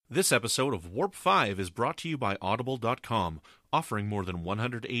This episode of Warp 5 is brought to you by Audible.com, offering more than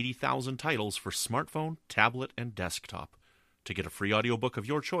 180,000 titles for smartphone, tablet, and desktop. To get a free audiobook of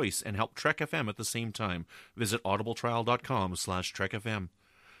your choice and help Trek FM at the same time, visit audibletrial.com/trekfm.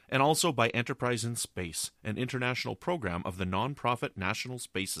 And also by Enterprise in Space, an international program of the non-profit National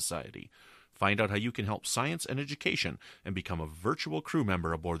Space Society. Find out how you can help science and education and become a virtual crew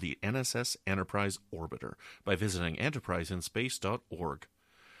member aboard the NSS Enterprise Orbiter by visiting enterpriseinspace.org.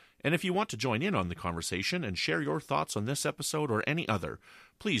 And if you want to join in on the conversation and share your thoughts on this episode or any other,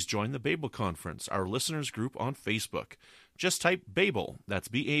 please join the Babel Conference, our listeners group on Facebook. Just type Babel, that's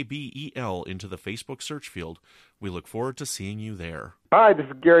B-A-B-E-L, into the Facebook search field. We look forward to seeing you there. Hi, this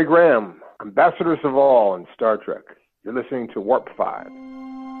is Gary Graham, Ambassador Saval in Star Trek. You're listening to Warp 5.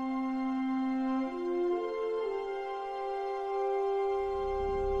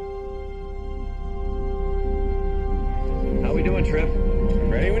 How we doing, Trip?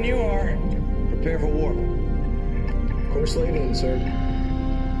 Ready when you are. Prepare for warp. Course laid in, sir.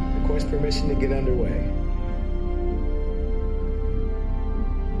 Request permission to get underway.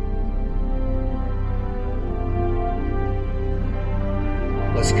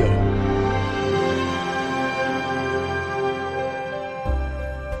 Let's go.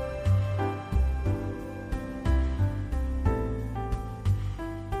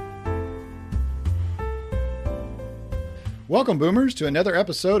 Welcome, Boomers, to another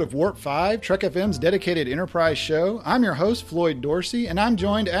episode of Warp 5, Trek FM's dedicated Enterprise show. I'm your host, Floyd Dorsey, and I'm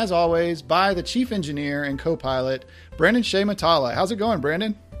joined, as always, by the Chief Engineer and Co-Pilot, Brandon Shea Matala. How's it going,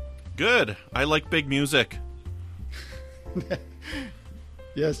 Brandon? Good. I like big music.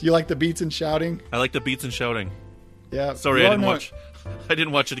 Yes, you like the beats and shouting? I like the beats and shouting. Yeah. Sorry, I didn't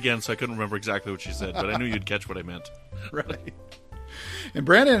watch it again, so I couldn't remember exactly what she said, but I knew you'd catch what I meant. Right. And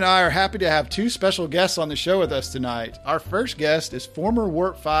Brandon and I are happy to have two special guests on the show with us tonight. Our first guest is former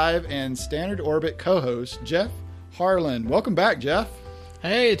Warp 5 and Standard Orbit co-host, Jeff Harlan. Welcome back, Jeff.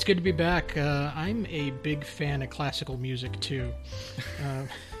 Hey, it's good to be back. I'm a big fan of classical music, too.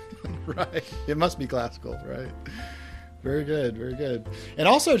 Right. It must be classical, right? Very good, very good. And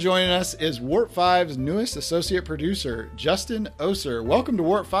also joining us is Warp 5's newest associate producer, Justin Oser. Welcome to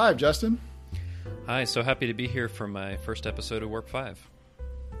Warp 5, Justin. Hi, so happy to be here for my first episode of Warp 5.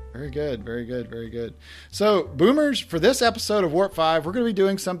 Very good, very good, very good. So, Boomers, for this episode of Warp 5, we're going to be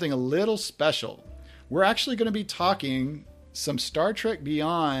doing something a little special. We're actually going to be talking some Star Trek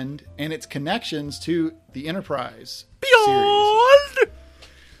Beyond and its connections to the Enterprise series.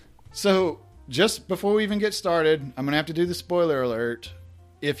 So, just before we even get started, I'm going to have to do the spoiler alert.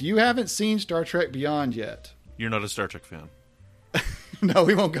 If you haven't seen Star Trek Beyond yet... You're not a Star Trek fan. No,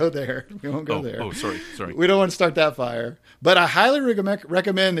 we won't go there. We won't go there. Oh, sorry. We don't want to start that fire. But I highly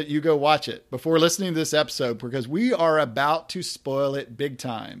recommend that you go watch it before listening to this episode because we are about to spoil it big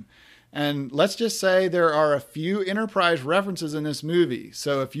time. And let's just say there are a few Enterprise references in this movie.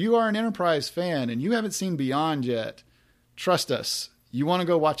 So if you are an Enterprise fan and you haven't seen Beyond yet, trust us, you want to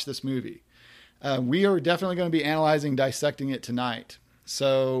go watch this movie. We are definitely going to be dissecting it tonight.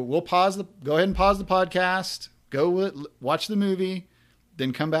 So we'll go ahead and pause the podcast, go watch the movie,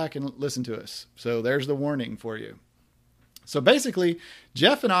 then come back and listen to us. So there's the warning for you. So basically,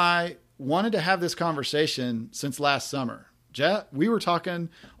 Jeff and I wanted to have this conversation since last summer. Jeff, we were talking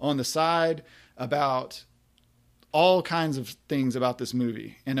on the side about all kinds of things about this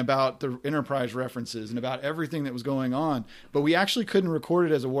movie and about the Enterprise references and about everything that was going on, but we actually couldn't record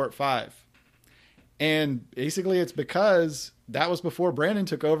it as a Warp 5. And basically it's because that was before Brandon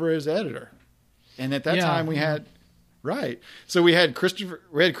took over as editor. And at that time we had... Right. So we had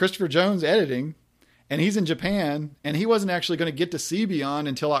Christopher Jones editing, and he's in Japan, and he wasn't actually going to get to see Beyond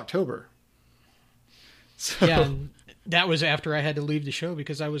until October. So, yeah, and that was after I had to leave the show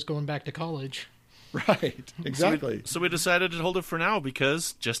because I was going back to college. Right. Exactly. So we decided to hold it for now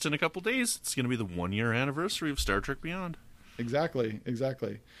because just in a couple days, it's going to be the 1-year anniversary of Star Trek Beyond. Exactly.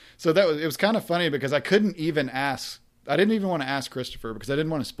 So it was kind of funny because I couldn't even ask. I didn't even want to ask Christopher because I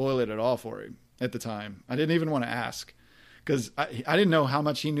didn't want to spoil it at all for him. At the time, I didn't even want to ask because I didn't know how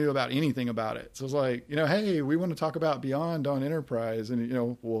much he knew about anything about it. So I was like, hey, we want to talk about Beyond on Enterprise.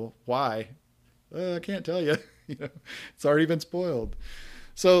 And, well, why? I can't tell you. It's already been spoiled.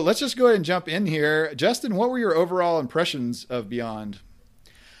 So let's just go ahead and jump in here. Justin, what were your overall impressions of Beyond?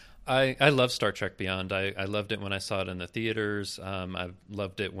 I love Star Trek Beyond. I loved it when I saw it in the theaters. I've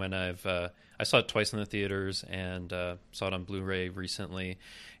loved it when I saw it twice in the theaters and saw it on Blu-ray recently.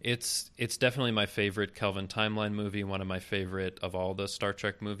 It's definitely my favorite Kelvin Timeline movie, one of my favorite of all the Star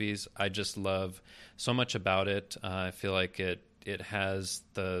Trek movies. I just love so much about it. I feel like it it has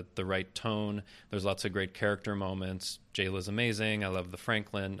the right tone. There's lots of great character moments. Jayla's amazing. I love the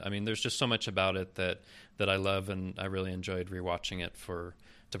Franklin. I mean, there's just so much about it that I love, and I really enjoyed rewatching it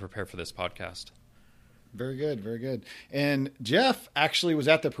to prepare for this podcast. Very good, very good. And Jeff actually was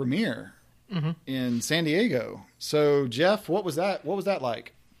at the premiere in San Diego. So Jeff, what was that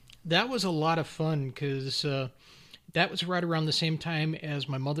like? That was a lot of fun because that was right around the same time as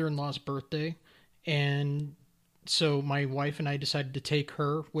my mother-in-law's birthday. And so my wife and I decided to take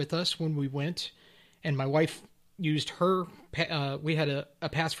her with us when we went. And my wife used her, we had a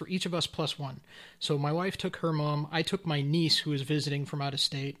pass for each of us plus one. So my wife took her mom. I took my niece who was visiting from out of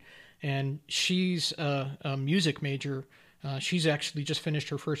state. And she's a music major. She's actually just finished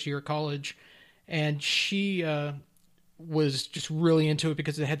her first year of college. And she was just really into it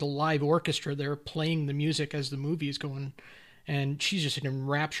because they had the live orchestra there playing the music as the movie is going, and she's just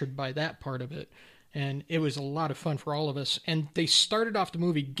enraptured by that part of it. And it was a lot of fun for all of us. And they started off the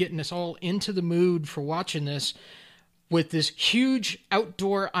movie getting us all into the mood for watching this with this huge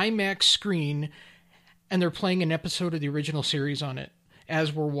outdoor IMAX screen, and they're playing an episode of the original series on it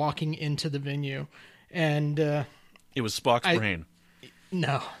as we're walking into the venue. And it was Spock's brain.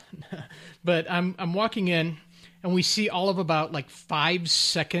 No, but I'm walking in, and we see all of about like 5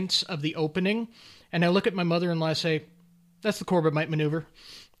 seconds of the opening. And I look at my mother-in-law and say, "That's the Corbomite maneuver."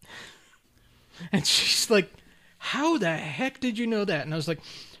 And she's like, "How the heck did you know that?" And I was like,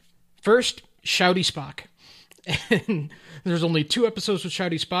 first, Shouty Spock. And there's only 2 episodes with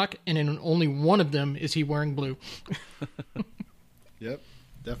Shouty Spock, and in only one of them is he wearing blue. Yep,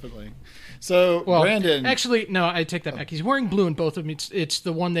 definitely. So, well, Brandon... Actually, no, I take that back. He's wearing blue in both of them. It's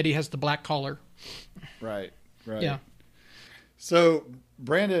the one that he has the black collar. Right. Yeah. So,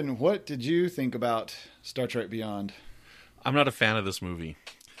 Brandon, what did you think about Star Trek Beyond? I'm not a fan of this movie.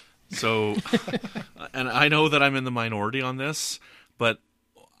 So, and I know that I'm in the minority on this, but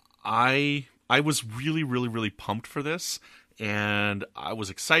I was really, really, really pumped for this, and I was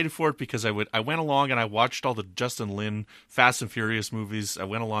excited for it because I went along and I watched all the Justin Lin Fast and Furious movies. I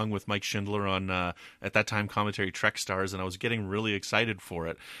went along with Mike Schindler on at that time commentary Trek Stars, and I was getting really excited for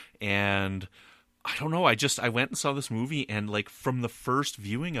it. And I don't know, I went and saw this movie, and like from the first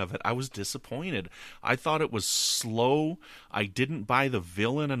viewing of it, I was disappointed. I thought it was slow. I didn't buy the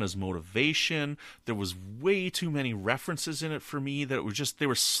villain and his motivation. There was way too many references in it for me that it was just, they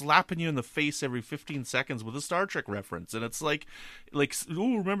were slapping you in the face every 15 seconds with a Star Trek reference. And it's like,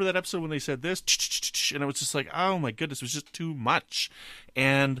 oh, remember that episode when they said this? And it was just like, oh my goodness, it was just too much.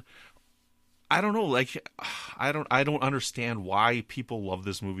 And I don't know, like, I don't understand why people love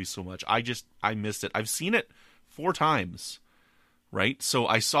this movie so much. I missed it. I've seen it 4 times, right? So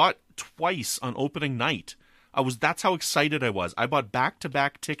I saw it twice on opening night. That's how excited I was. I bought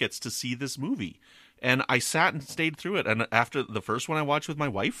back-to-back tickets to see this movie, and I sat and stayed through it. And after the first one I watched with my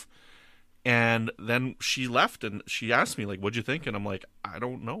wife, and then she left and she asked me, like, what'd you think? And I'm like, I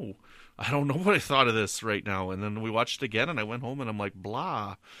don't know what I thought of this right now. And then we watched it again, and I went home and I'm like,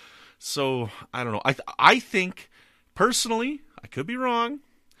 blah. So, I don't know. I think, personally, I could be wrong,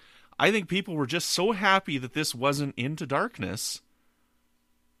 I think people were just so happy that this wasn't Into Darkness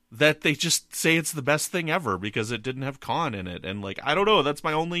that they just say it's the best thing ever because it didn't have Khan in it. And, like, I don't know. That's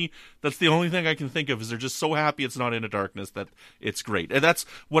the only thing I can think of, is they're just so happy it's not Into Darkness that it's great. And that's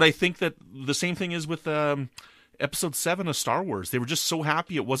what I think that the same thing is with Episode 7 of Star Wars. They were just so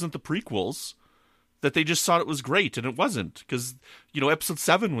happy it wasn't the prequels that they just thought it was great, and it wasn't, because, Episode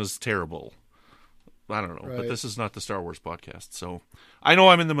 7 was terrible. I don't know, right. But this is not the Star Wars podcast, so I know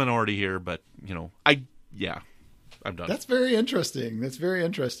I'm in the minority here, but, I'm done. That's very interesting.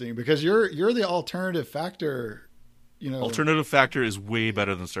 Because you're the alternative factor, Alternative factor is way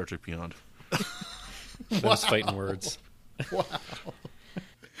better than Star Trek Beyond. Those fighting words. Wow.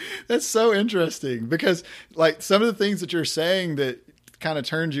 That's so interesting, because, like, some of the things that you're saying that kind of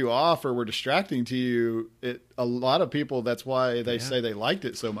turned you off or were distracting to you, a lot of people, that's why they say they liked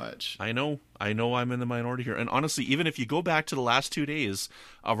it so much. I know I'm in the minority here. And honestly, even if you go back to the last 2 days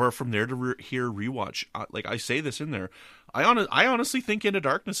of our From There to Here rewatch, like I say this in there, I honestly think Into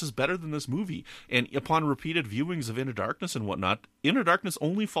Darkness is better than this movie. And upon repeated viewings of Into Darkness and whatnot, Into Darkness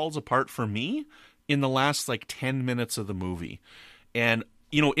only falls apart for me in the last, like, 10 minutes of the movie. And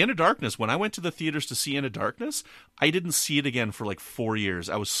Into Darkness, when I went to the theaters to see Into Darkness, I didn't see it again for like 4 years.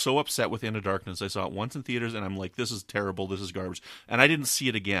 I was so upset with Into Darkness. I saw it once in theaters, and I'm like, this is terrible, this is garbage. And I didn't see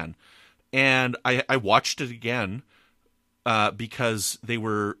it again. And I watched it again because they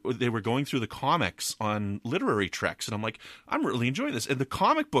were going through the comics on literary treks, and I'm like, I'm really enjoying this, and the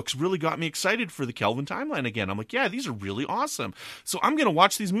comic books really got me excited for the Kelvin timeline again. I'm like, yeah, these are really awesome, so I'm gonna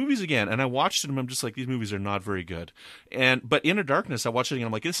watch these movies again. And I watched them, I'm just like, these movies are not very good. But Inner Darkness, I watched it again,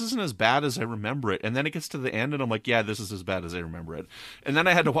 I'm like, this isn't as bad as I remember it. And then it gets to the end, and I'm like, yeah, this is as bad as I remember it. And then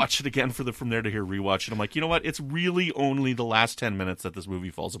I had to watch it again from there to here rewatch it. I'm like, you know what, it's really only the last 10 minutes that this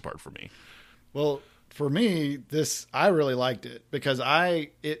movie falls apart for me. Well, for me, I really liked it because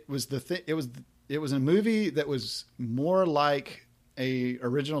it was a movie that was more like a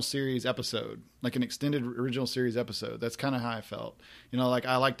original series episode, like an extended original series episode. That's kind of how I felt. Like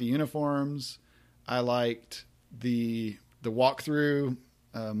I liked the uniforms. I liked the walkthrough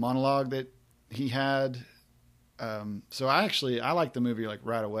monologue that he had. So I liked the movie like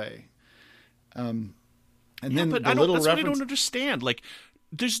right away. And then but that's what I don't understand. Like,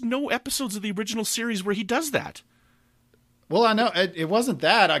 there's no episodes of the original series where he does that. Well, I know it wasn't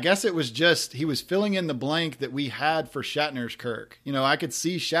that. I guess it was just he was filling in the blank that we had for Shatner's Kirk. I could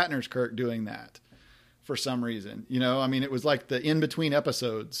see Shatner's Kirk doing that for some reason. I mean, it was like the in-between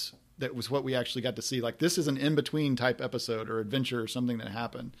episodes that was what we actually got to see. Like, this is an in-between type episode or adventure or something that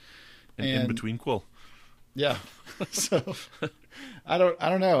happened. An In-Between-Quel. Yeah. So I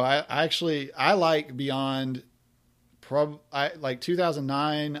don't know. I like Beyond. I like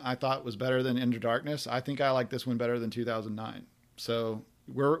 2009. I thought was better than Into Darkness. I think I like this one better than 2009. So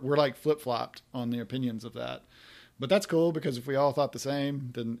we're like flip flopped on the opinions of that, but that's cool because if we all thought the same,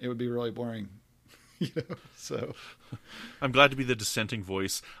 then it would be really boring. So I'm glad to be the dissenting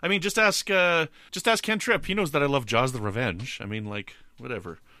voice. I mean, just ask Ken Tripp. He knows that I love Jaws: The Revenge. I mean, like,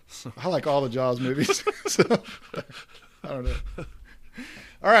 whatever. I like all the Jaws movies. So I don't know.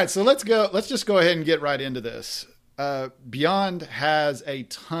 All right, so let's just go ahead and get right into this. Beyond has a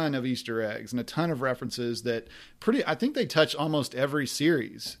ton of Easter eggs and a ton of references that I think they touch almost every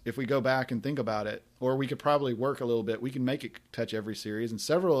series. If we go back and think about it, or we could probably work a little bit, we can make it touch every series and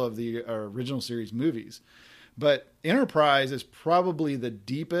several of the original series movies. But Enterprise is probably the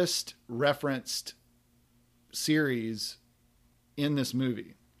deepest referenced series in this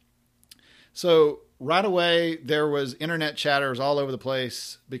movie. So right away, there was internet chatters all over the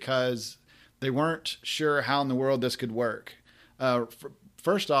place because they weren't sure how in the world this could work.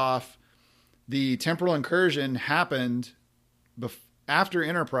 First off, the temporal incursion happened after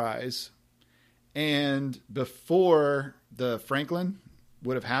Enterprise and before the Franklin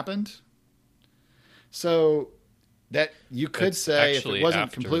would have happened. So that you could say if it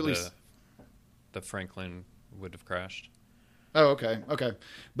wasn't completely... The Franklin would have crashed. Oh, okay.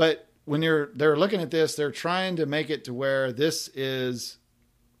 But when they're looking at this, they're trying to make it to where this is...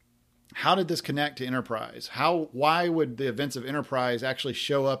 How did this connect to Enterprise? Why would the events of Enterprise actually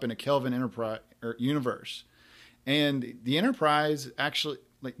show up in a Kelvin Enterprise universe? And the Enterprise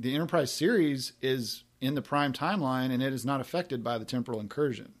the Enterprise series is in the Prime timeline, and it is not affected by the temporal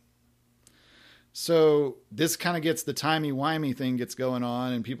incursion. So this kind of gets the timey-wimey thing gets going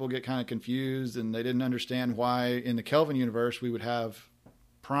on, and people get kind of confused, and they didn't understand why in the Kelvin universe we would have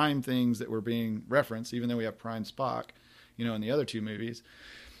Prime things that were being referenced, even though we have Prime Spock, in the other two movies.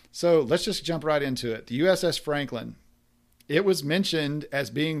 So let's just jump right into it. The USS Franklin. It was mentioned as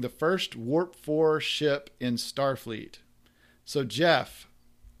being the first Warp 4 ship in Starfleet. So Jeff,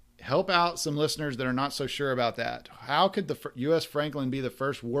 help out some listeners that are not so sure about that. How could the U.S. Franklin be the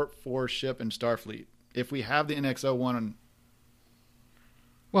first Warp 4 ship in Starfleet if we have the NX-01?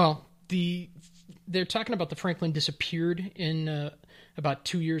 Well, they're talking about the Franklin disappeared in about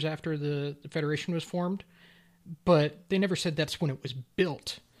 2 years after the Federation was formed, but they never said that's when it was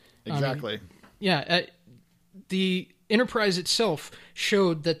built. Exactly. The Enterprise itself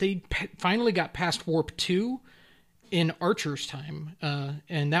showed that they finally got past Warp 2 in Archer's time,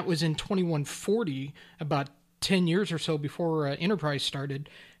 and that was in 2140, about 10 years or so before Enterprise started.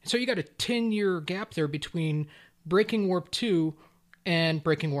 So you got a 10-year gap there between breaking Warp 2 and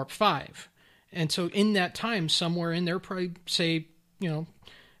breaking Warp 5. And so in that time, somewhere in there, probably say, 2-3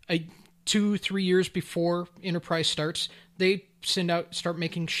 years before Enterprise starts, they start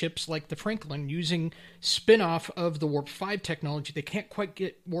making ships like the Franklin using spin-off of the Warp 5 technology. They can't quite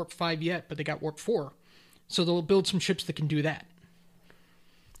get Warp 5 yet, but they got Warp 4. So they'll build some ships that can do that.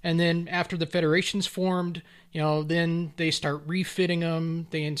 And then after the Federation's formed, then they start refitting them.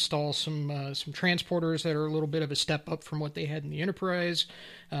 They install some transporters that are a little bit of a step up from what they had in the Enterprise.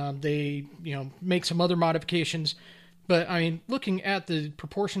 They make some other modifications. But, I mean, looking at the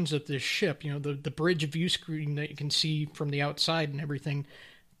proportions of this ship, the bridge view screen that you can see from the outside and everything,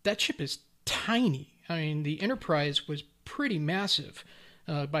 that ship is tiny. I mean, the Enterprise was pretty massive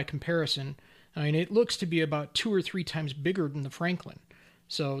by comparison. I mean, it looks to be about 2 or 3 times bigger than the Franklin.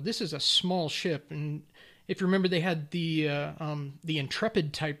 So this is a small ship, and if you remember, they had the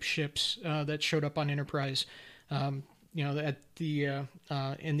Intrepid type ships that showed up on Enterprise. At the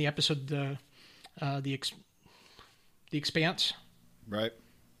in the episode the Expanse, Right.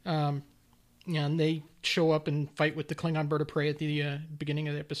 And they show up and fight with the Klingon bird of prey at the beginning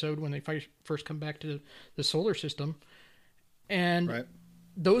of the episode when they first come back to the solar system, and Right.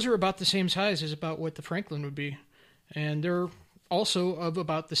 those are about the same size as about what the Franklin would be, and they're also of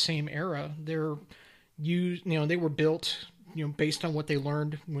about the same era. They're they were built based on what they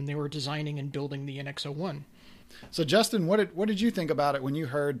learned when they were designing and building the NX-01. So, Justin, what did you think about it when you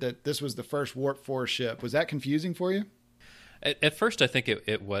heard that this was the first Warp 4 ship? Was that confusing for you? At first, I think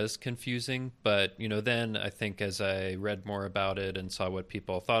it was confusing, but then I think as I read more about it and saw what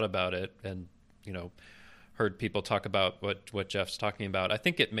people thought about it, and heard people talk about what Jeff's talking about, I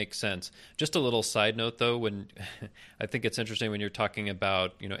think it makes sense. Just a little side note, though, when I think it's interesting when you're talking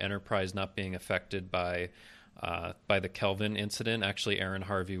about Enterprise not being affected by the Kelvin incident. Actually, Aaron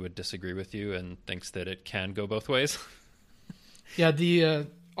Harvey would disagree with you and thinks that it can go both ways. Yeah, the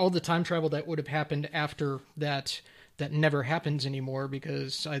all the time travel that would have happened after that never happens anymore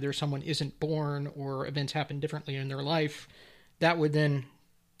because either someone isn't born or events happen differently in their life. That would then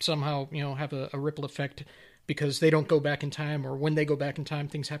somehow have a ripple effect because they don't go back in time, or when they go back in time,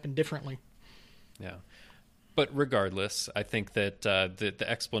 things happen differently. Yeah. But regardless, I think that the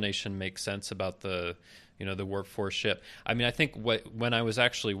explanation makes sense about the Warp 4 ship. I mean, I think when I was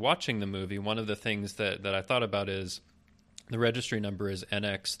actually watching the movie, one of the things that I thought about is the registry number is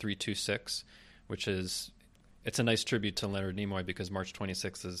NX326, which it's a nice tribute to Leonard Nimoy because March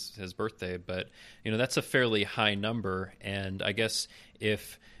 26th is his birthday. But that's a fairly high number, and I guess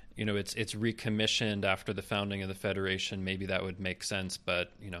if it's recommissioned after the founding of the Federation, maybe that would make sense.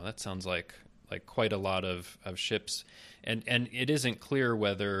 But that sounds like quite a lot of ships, and it isn't clear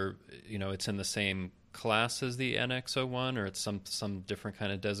whether it's in the same class as the NX-01 or it's some different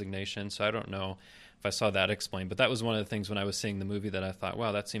kind of designation. So I don't know if I saw that explained, but that was one of the things when I was seeing the movie that I thought,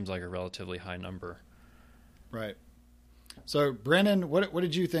 wow, that seems like a relatively high number. Right. So, Brandon, what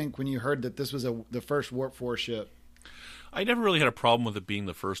did you think when you heard that this was the first Warp 4 ship? I never really had a problem with it being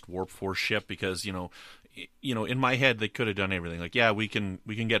the first Warp 4 ship because, in my head they could have done everything. Like, yeah, we can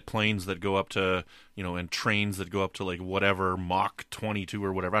get planes that go up to, and trains that go up to like whatever Mach 22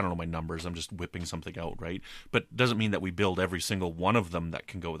 or whatever. I don't know my numbers. I'm just whipping something out, right? But it doesn't mean that we build every single one of them that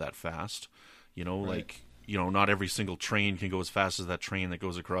can go that fast. Right. Not every single train can go as fast as that train that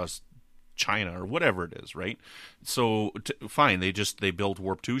goes across China or whatever it is, right? So fine, they build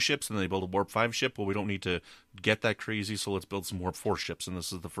Warp 2 ships and they build a Warp 5 ship. Well, we don't need to get that crazy, so let's build some Warp 4 ships, and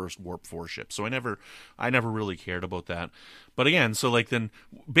this is the first Warp 4 ship. So I never really cared about that. But again, so then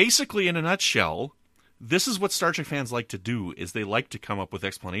basically in a nutshell, this is what Star Trek fans like to do, is they like to come up with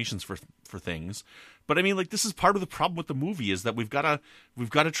explanations for things. But I mean, this is part of the problem with the movie, is that we've got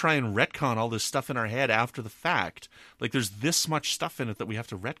to try and retcon all this stuff in our head after the fact. Like, there's this much stuff in it that we have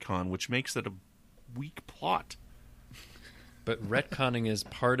to retcon, which makes it a weak plot. But retconning is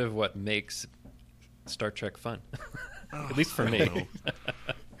part of what makes Star Trek fun. At least for me.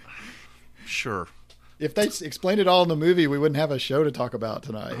 Sure. If they explained it all in the movie, we wouldn't have a show to talk about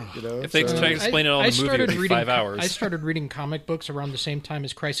tonight. If they try to explain it all in the movie, it would be 5 hours. I started reading comic books around the same time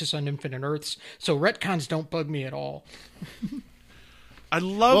as Crisis on Infinite Earths, so retcons don't bug me at all. I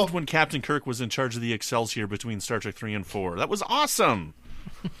loved when Captain Kirk was in charge of the Excelsior between Star Trek 3 and 4. That was awesome.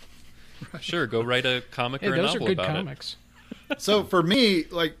 Sure, go write a comic or a novel about it. Those are good comics. So for me,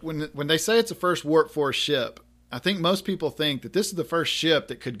 like when they say it's the first Warp 4 ship, I think most people think that this is the first ship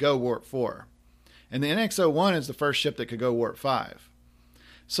that could go Warp 4. And the NX-01 is the first ship that could go Warp 5.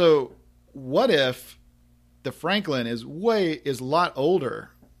 So what if the Franklin is a lot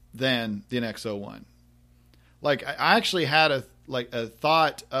older than the NX-01? Like, I actually had a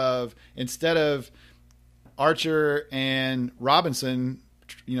thought of, instead of Archer and Robinson,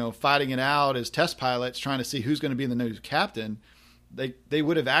 fighting it out as test pilots, trying to see who's going to be the new captain, they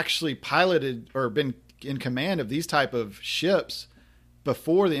would have actually piloted or been in command of these type of ships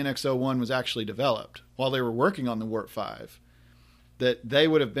before the NX-01 was actually developed, while they were working on the Warp 5, that they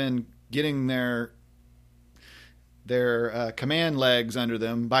would have been getting their command legs under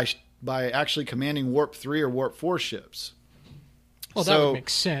them by actually commanding Warp 3 or Warp 4 ships. Well, that would make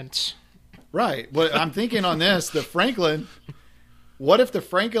sense. Right. But I'm thinking on this, the Franklin, what if the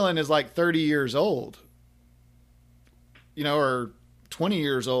Franklin is like 30 years old? Or 20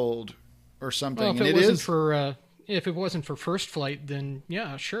 years old or something. Well, if it wasn't for First Flight, then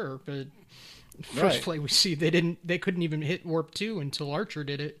yeah, sure. But first flight we see, they couldn't even hit warp 2 until Archer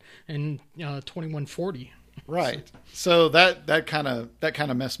did it in 2140. Right. So that kind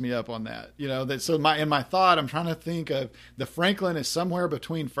of messed me up on that. You know, that so in my thought, I'm trying to think of the Franklin is somewhere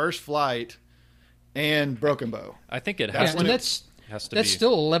between first flight and Broken Bow. I think it has to. That's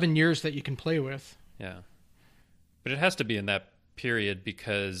still 11 years that you can play with. Yeah, but it has to be in that period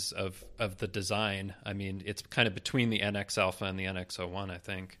because of the design. I mean, it's kind of between the NX Alpha and the NX-01, I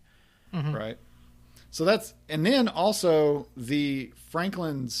think. Mm-hmm. Right. So and then also the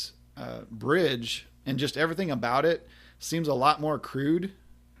Franklin's bridge and just everything about it seems a lot more crude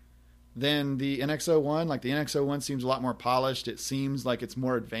than the NX-01. Like the NX-01 seems a lot more polished. It seems like it's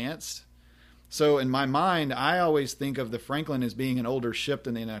more advanced. So in my mind, I always think of the Franklin as being an older ship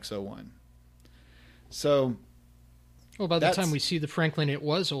than the NX-01. So, well, by the time we see the Franklin, it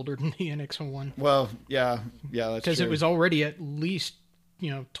was older than the NX-01. Well, yeah, that's because it was already at least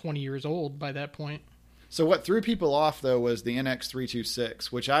 20 years old by that point. So what threw people off though was the NX-326,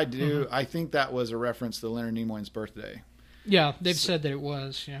 which I think that was a reference to Leonard Nimoy's birthday. Yeah, they've said that it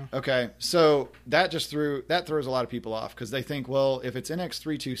was. Yeah. Okay, so that throws a lot of people off because they think, well, if it's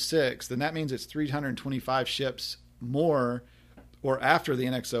NX-326, then that means it's 325 ships more or after the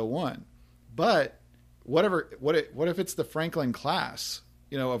NX-01. But what if it's the Franklin class,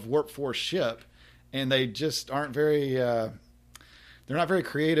 of Warp 4 ship, and they just aren't very they're not very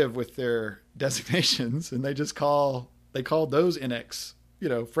creative with their designations, and they call those NX,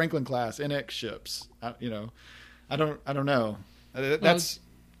 Franklin class NX ships. I don't know.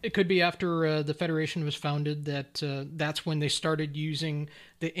 It could be after the Federation was founded that's when they started using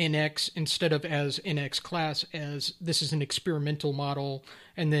the NX instead of as NX class, as this is an experimental model,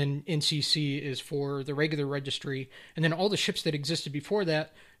 and then NCC is for the regular registry, and then all the ships that existed before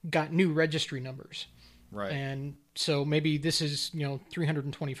that got new registry numbers. Right. And so maybe this is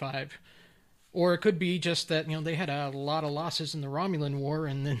 325. Or it could be just that they had a lot of losses in the Romulan War,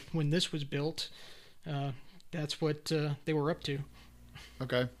 and then when this was built, that's what they were up to.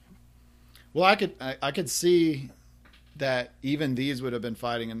 Okay. Well, I could see that even these would have been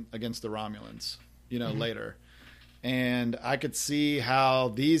fighting against the Romulans, later, and I could see how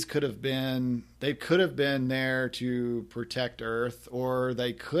these could have been there to protect Earth, or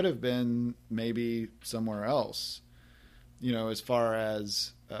they could have been maybe somewhere else, as far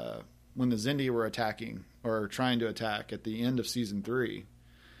as when the Xindi were attacking or trying to attack at the end of season 3.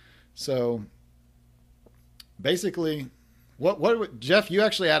 So basically, what Jeff, you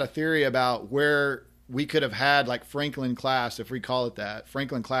actually had a theory about where we could have had like Franklin class, if we call it that,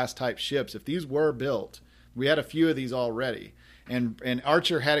 Franklin class type ships. If these were built, we had a few of these already, and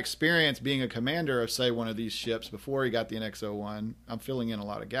Archer had experience being a commander of, say, one of these ships before he got the NX-01. I'm filling in a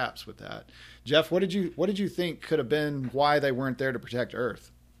lot of gaps with that. Jeff, what did you think could have been why they weren't there to protect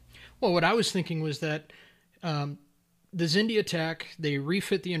Earth? Well, what I was thinking was that the Xindi attack, they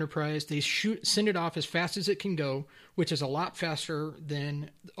refit the Enterprise, they send it off as fast as it can go, which is a lot faster than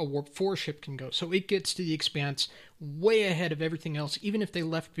a Warp 4 ship can go. So it gets to the Expanse way ahead of everything else, even if they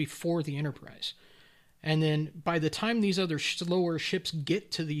left before the Enterprise. And then by the time these other slower ships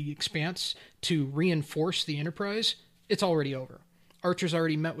get to the Expanse to reinforce the Enterprise, it's already over. Archer's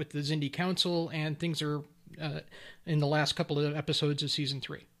already met with the Xindi Council, and things are in the last couple of episodes of Season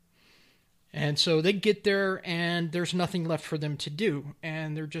 3. And so they get there, and there's nothing left for them to do.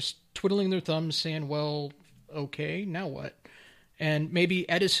 And they're just twiddling their thumbs, saying, well, okay, now what? And maybe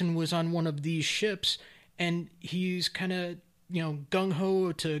Edison was on one of these ships, and he's kind of,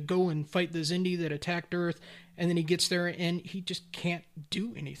 gung-ho to go and fight the Xindi that attacked Earth, and then he gets there, and he just can't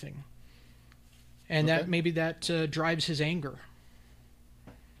do anything. And that drives his anger.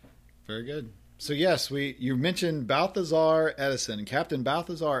 Very good. So yes, you mentioned Balthazar Edison, Captain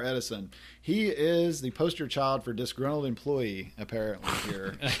Balthazar Edison. He is the poster child for disgruntled employee, apparently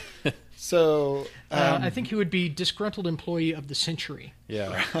here. So I think he would be disgruntled employee of the century.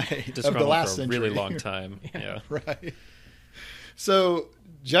 Yeah, right. Disgruntled Of the last for a century. really long time. Yeah. Right. So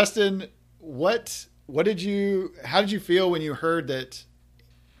Justin, how did you feel when you heard that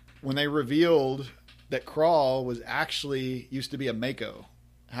when they revealed that Krall was actually used to be a Mako?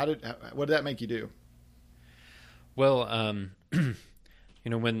 What did that make you do? Well,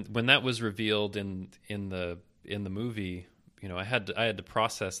 when that was revealed in the movie, I had to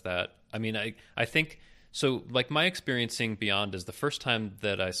process that. I mean, I think so. Like my experiencing Beyond is the first time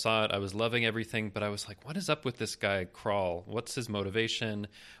that I saw it, I was loving everything, but I was like, what is up with this guy Krall? What's his motivation?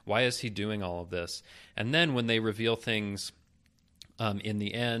 Why is he doing all of this? And then when they reveal things in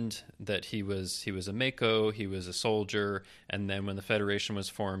the end, that he was a Mako, he was a soldier, and then when the Federation was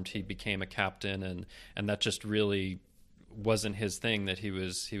formed, he became a captain, and that just really wasn't his thing, that he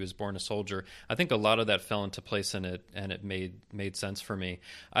was born a soldier. I think a lot of that fell into place in it, and it made sense for me.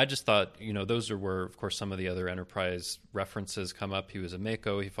 I just thought, those are where, of course, some of the other Enterprise references come up. He was a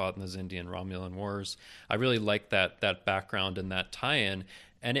Mako. He fought in the Zindian Romulan Wars. I really like that background and that tie-in,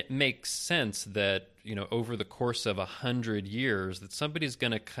 and it makes sense that over the course of 100 years that somebody's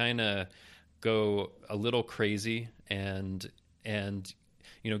going to kind of go a little crazy and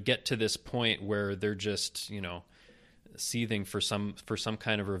get to this point where they're just seething for some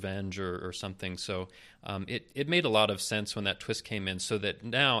kind of revenge or something. So it made a lot of sense when that twist came in. So that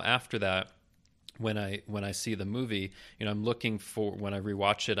now after that, when I see the movie, I'm looking for, when I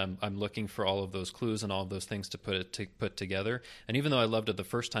rewatch it, I'm looking for all of those clues and all of those things to put together. And even though I loved it the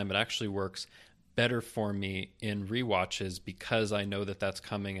first time, it actually works better for me in rewatches because I know that that's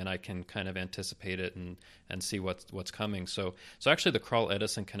coming and I can kind of anticipate it and see what's coming. So actually the Krall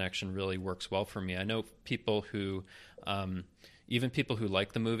Edison connection really works well for me. I know people who even people who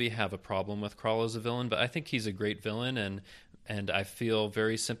like the movie have a problem with Krall as a villain, but I think he's a great villain, and I feel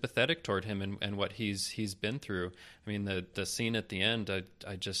very sympathetic toward him and what he's been through. I mean, the scene at the end,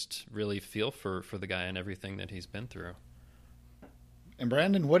 I just really feel for the guy and everything that he's been through. And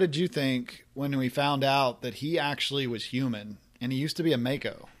Brandon, what did you think when we found out that he actually was human and he used to be a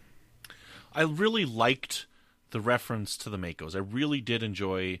Mako? I really liked the reference to the Makos. I really did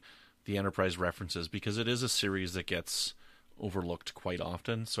enjoy the Enterprise references because it is a series that gets overlooked quite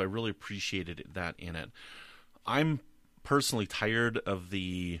often. So I really appreciated that in it. I'm personally tired of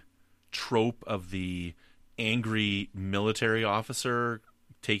the trope of the angry military officer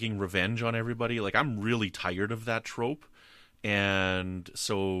taking revenge on everybody. Like, I'm really tired of that trope. And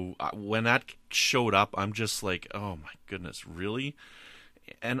so when that showed up, I'm just like, oh my goodness, really?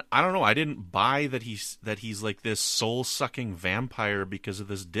 And I don't know, I didn't buy that he's like this soul-sucking vampire because of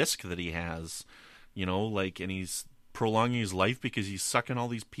this disc that he has, and he's prolonging his life because he's sucking all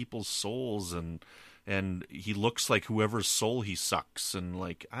these people's souls, and he looks like whoever's soul he sucks, and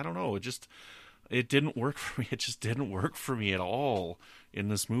I don't know, it didn't work for me. It just didn't work for me at all in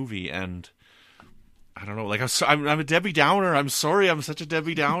this movie, and I don't know. I'm a Debbie Downer. I'm sorry, I'm such a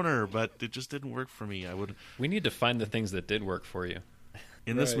Debbie Downer, but it just didn't work for me. We need to find the things that did work for you.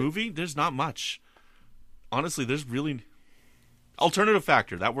 In this movie, there's not much. Honestly, there's really alternative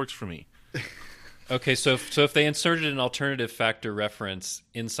factor that works for me. Okay, so if they inserted an alternative factor reference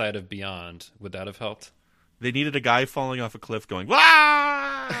inside of Beyond, would that have helped? They needed a guy falling off a cliff going,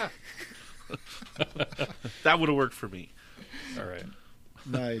 "Wah!" That would have worked for me. All right.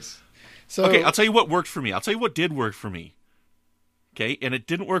 Nice. So, okay, I'll tell you what worked for me. I'll tell you what did work for me. Okay, and it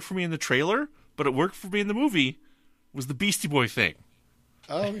didn't work for me in the trailer, but it worked for me in the movie, was the Beastie Boy thing.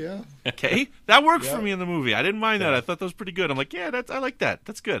 Oh, yeah. Okay, that worked for me in the movie. I didn't mind that. I thought that was pretty good. I'm like, yeah, I like that.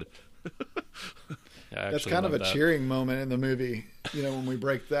 That's good. That's kind of a cheering moment in the movie, when we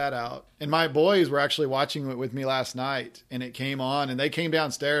break that out. And my boys were actually watching it with me last night, and it came on, and they came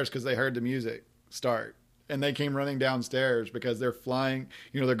downstairs because they heard the music start. And they came running downstairs because they're flying,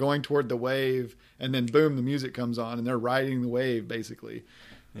 they're going toward the wave, and then boom, the music comes on, and they're riding the wave, basically.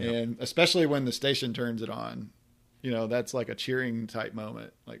 Yep. And especially when the station turns it on, that's like a cheering type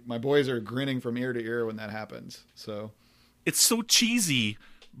moment. Like, my boys are grinning from ear to ear when that happens. So it's so cheesy,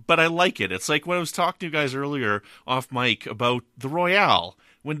 but I like it. It's like when I was talking to you guys earlier off mic about the Royale.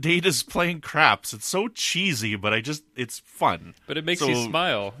 When Data's playing craps, it's so cheesy, but it's fun. But it makes you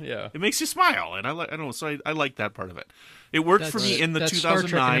smile, yeah. It makes you smile, and I don't know, so I like that part of it. It worked for me in the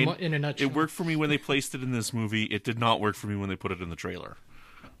 2009. In a nutshell. It worked for me when they placed it in this movie. It did not work for me when they put it in the trailer.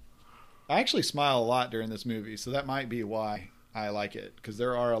 I actually smile a lot during this movie, so that might be why I like it, because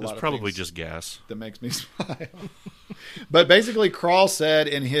there are a lot of probably things just gas that makes me smile. But basically, Krall said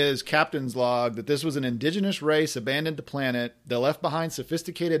in his captain's log that this was an indigenous race abandoned the planet. They left behind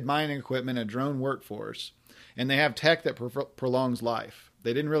sophisticated mining equipment and a drone workforce, and they have tech that prolongs life.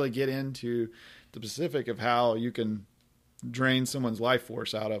 They didn't really get into the specific of how you can drain someone's life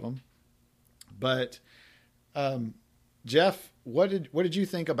force out of them. But Jeff, what did you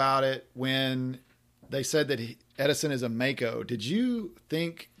think about it when they said that Edison is a Mako? Did you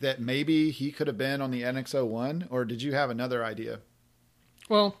think that maybe he could have been on the NX-01, or did you have another idea?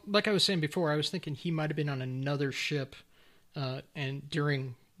 Well, like I was saying before, I was thinking he might have been on another ship and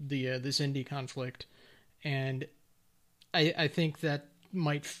during the Xindi conflict, and I think that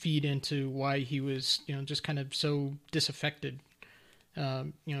might feed into why he was just kind of so disaffected,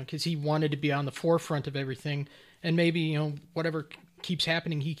 because he wanted to be on the forefront of everything, and maybe whatever keeps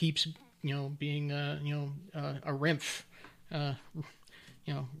happening, he keeps being a RIMF,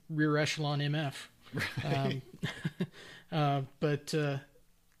 rear echelon MF. But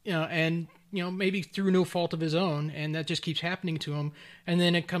and maybe through no fault of his own, and that just keeps happening to him. And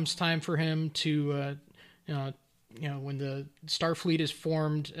then it comes time for him to, when the Starfleet is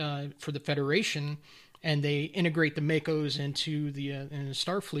formed for the Federation, and they integrate the Makos into the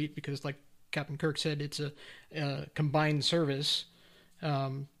Starfleet, because like Captain Kirk said, it's a combined service.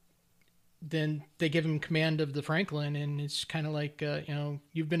 Then they give him command of the Franklin, and it's kind of like,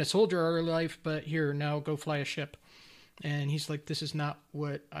 you've been a soldier all your life, but here, now go fly a ship. And he's like, this is not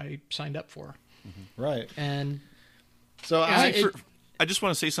what I signed up for. Mm-hmm. Right. And so I just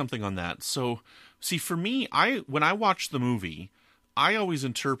want to say something on that. So, see, for me, when I watched the movie, I always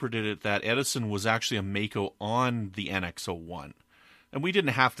interpreted it that Edison was actually a Mako on the NX-01. And we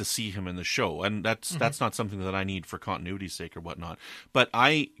didn't have to see him in the show, and that's not something that I need for continuity's sake or whatnot. But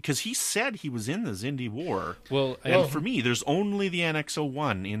because he said he was in the Xindi War, and for me, there's only the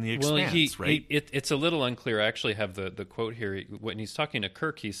NX-01 in the Expanse, right? It's a little unclear. I actually have the quote here. When he's talking to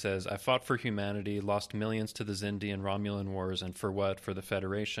Kirk, he says, "I fought for humanity, lost millions to the Xindi and Romulan wars, and for what? For the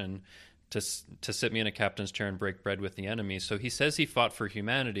Federation." To sit me in a captain's chair and break bread with the enemy. So he says he fought for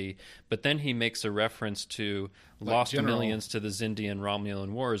humanity, but then he makes a reference to lost millions to the Xindi and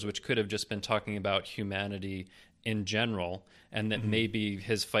Romulan wars, which could have just been talking about humanity in general, and that maybe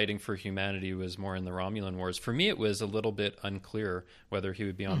his fighting for humanity was more in the Romulan wars. For me, it was a little bit unclear whether he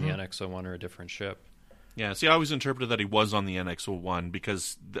would be on the NX-01 or a different ship. Yeah, see, I always interpreted that he was on the NX-01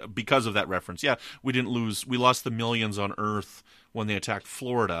 because of that reference. Yeah, we lost the millions on Earth when they attacked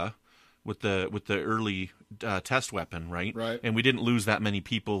Florida with the early test weapon, right? Right. And we didn't lose that many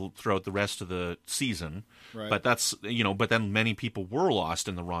people throughout the rest of the season. Right. But that's, but then many people were lost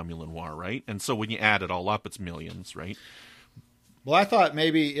in the Romulan War, right? And so when you add it all up, it's millions, right? Well, I thought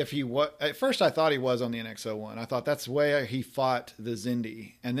maybe if he was... At first, I thought he was on the NX-01. I thought that's the way he fought the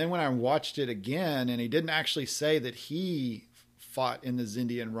Xindi. And then when I watched it again, and he didn't actually say that he fought in the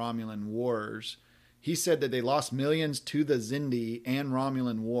Xindi and Romulan wars, he said that they lost millions to the Xindi and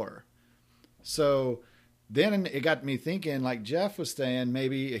Romulan war. So then it got me thinking, like Jeff was saying,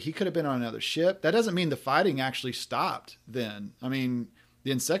 maybe he could have been on another ship. That doesn't mean the fighting actually stopped then. I mean,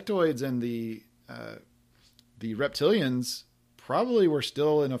 the insectoids and the reptilians probably were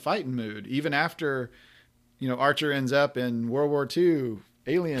still in a fighting mood, even after, Archer ends up in World War II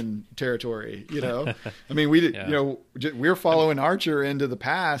alien territory, I mean, we're following Archer into the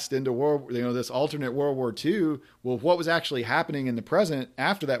past, into this alternate World War II. Well, what was actually happening in the present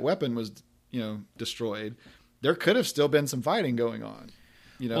after that weapon was destroyed? There could have still been some fighting going on.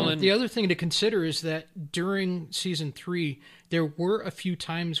 Well, and the other thing to consider is that during season 3, there were a few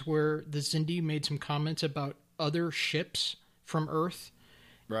times where the Xindi made some comments about other ships from Earth.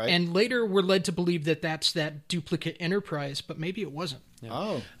 Right. And later we're led to believe that that's that duplicate Enterprise, but maybe it wasn't. Yeah.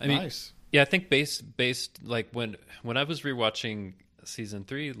 Oh, nice. Yeah, I think based like when I was rewatching season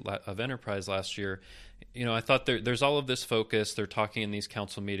 3 of Enterprise last year, I thought there's all of this focus. They're talking in these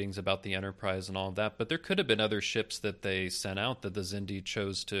council meetings about the Enterprise and all of that, but there could have been other ships that they sent out that the Xindi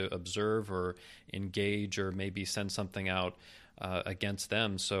chose to observe or engage or maybe send something out against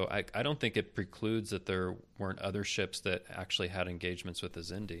them. So I don't think it precludes that there weren't other ships that actually had engagements with the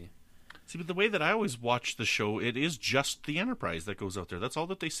Xindi. See, but the way that I always watch the show, it is just the Enterprise that goes out there. That's all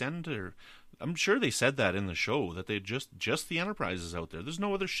that they send. I'm sure they said that in the show, that they just the Enterprise is out there. There's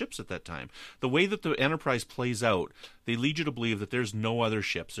no other ships at that time. The way that the Enterprise plays out, they lead you to believe that there's no other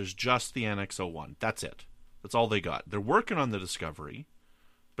ships. There's just the NX-01. That's it. That's all they got. They're working on the Discovery,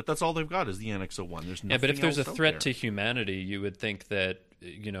 but that's all they've got is the NX-01. There's nothing. Yeah, but if there's a else threat out to there. humanity, you would think that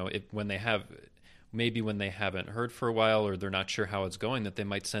when they haven't heard for a while or they're not sure how it's going, that they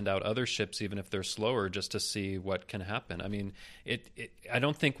might send out other ships even if they're slower just to see what can happen. I mean, I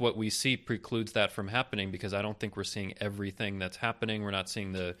don't think what we see precludes that from happening, because I don't think we're seeing everything that's happening. We're not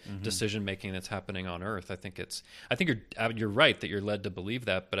seeing the decision making that's happening on Earth. I think you're right that you're led to believe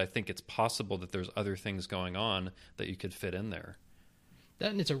that, but I think it's possible that there's other things going on that you could fit in there. That,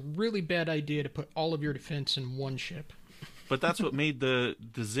 and it's a really bad idea to put all of your defense in one ship. But that's what made the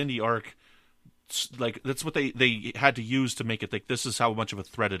Xindi arc, like, that's what they had to use to make it like, this is how much of a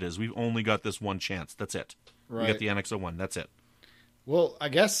threat it is. We've only got this one chance. That's it. Right. We got the NX-01. That's it. Well, I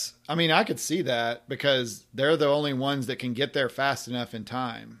could see that because they're the only ones that can get there fast enough in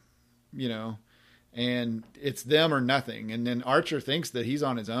time, and it's them or nothing. And then Archer thinks that he's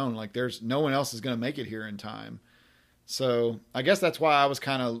on his own. Like, there's no one else is going to make it here in time. So I guess that's why I was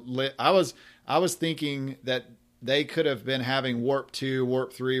kind of lit. I was thinking that they could have been having Warp 2,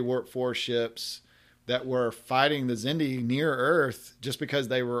 Warp 3, Warp 4 ships that were fighting the Xindi near Earth just because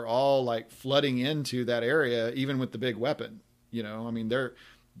they were all like flooding into that area, even with the big weapon. I mean, there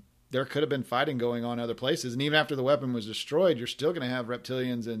could have been fighting going on other places. And even after the weapon was destroyed, you're still going to have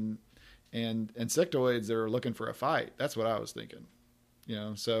reptilians and and insectoids that are looking for a fight. That's what I was thinking.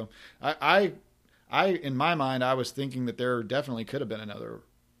 So I in my mind, I was thinking that there definitely could have been another,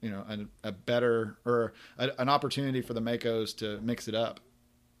 a better or an opportunity for the Makos to mix it up,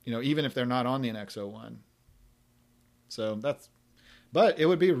 even if they're not on the NX-01. So but it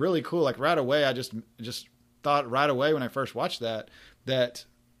would be really cool. Like right away, I just thought right away when I first watched that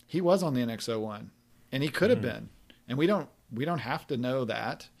he was on the NX-01 and he could have been, and we don't have to know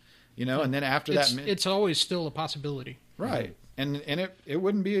that, and then after it's always still a possibility. Right. And it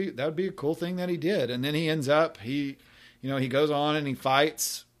wouldn't be, that would be a cool thing that he did. And then he ends up, he goes on and he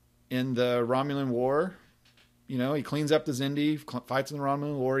fights in the Romulan War. He cleans up the Xindi, fights in the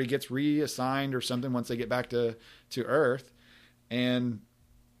Romulan War. He gets reassigned or something once they get back to Earth. And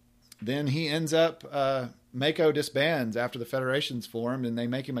then he ends up, Mako disbands after the Federation's formed and they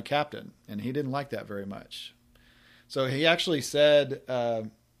make him a captain. And he didn't like that very much. So he actually said,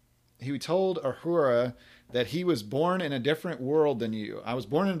 he told Uhura that he was born in a different world than you. I was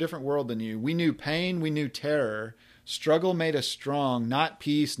born in a different world than you. We knew pain, we knew terror. Struggle made us strong, not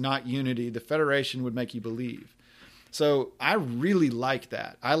peace, not unity. The Federation would make you believe. So I really like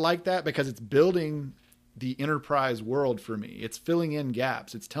that. I like that because it's building the Enterprise world for me. It's filling in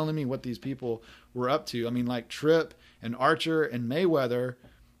gaps. It's telling me what these people were up to. I mean, like Trip and Archer and Mayweather,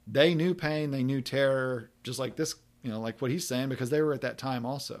 they knew pain, they knew terror, just like this, like what he's saying, because they were at that time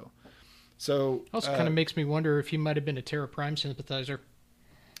also. So also kind of makes me wonder if he might have been a Terra Prime sympathizer.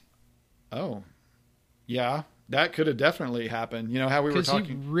 Oh, yeah, that could have definitely happened. How we were talking.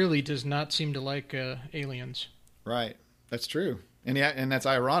 Because he really does not seem to like aliens. Right, that's true, and that's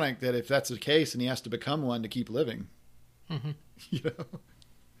ironic that if that's the case, and he has to become one to keep living. Mm-hmm.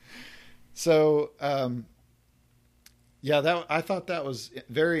 So, yeah, I thought that was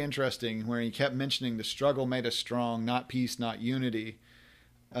very interesting, where he kept mentioning the struggle made us strong, not peace, not unity.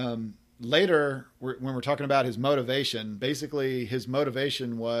 Later, when we're talking about his motivation, basically his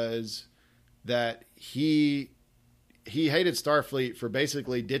motivation was that he hated Starfleet for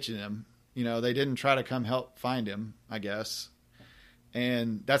basically ditching him. They didn't try to come help find him, I guess.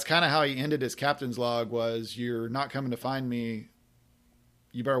 And that's kind of how he ended his captain's log was, you're not coming to find me.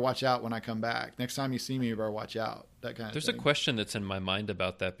 You better watch out when I come back. Next time you see me, you better watch out. That kind of There's thing. a question that's in my mind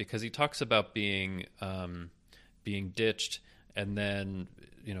about that, because he talks about being ditched, and then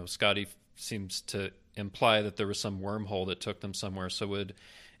Scotty seems to imply that there was some wormhole that took them somewhere. So would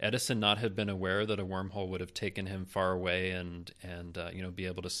Edison not have been aware that a wormhole would have taken him far away and be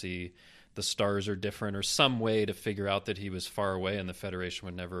able to see the stars are different, or some way to figure out that he was far away and the Federation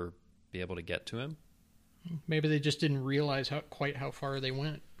would never be able to get to him? Maybe they just didn't realize quite how far they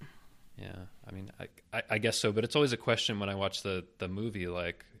went. Yeah, I mean, I guess so, but it's always a question when I watch the movie,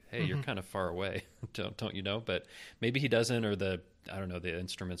 like, hey, you're kind of far away, don't you know? But maybe he doesn't, or the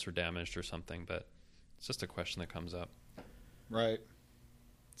instruments are damaged or something, but it's just a question that comes up. Right.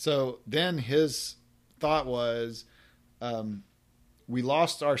 So then his thought was, we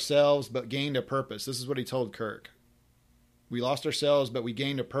lost ourselves but gained a purpose. This is what he told Kirk. We lost ourselves, but we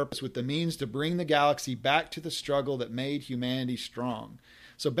gained a purpose with the means to bring the galaxy back to the struggle that made humanity strong.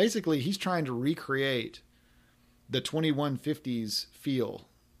 So basically, he's trying to recreate the 2150s feel,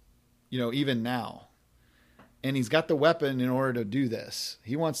 even now. And he's got the weapon in order to do this.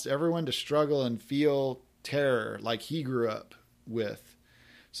 He wants everyone to struggle and feel terror like he grew up with.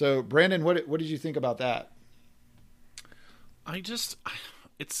 So, Brandon, what did you think about that?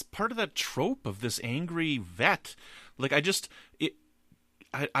 It's part of that trope of this angry vet. Like,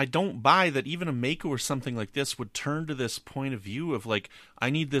 I don't buy that even a Mako or something like this would turn to this point of view of, like,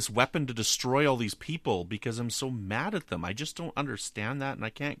 I need this weapon to destroy all these people because I'm so mad at them. I just don't understand that, and I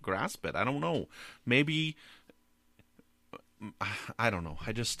can't grasp it. I don't know. Maybe, I don't know.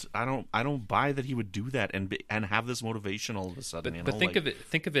 I don't buy that he would do that and have this motivation all of a sudden. But think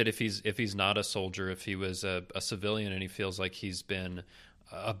of it if he's not a soldier, if he was a civilian and he feels like he's been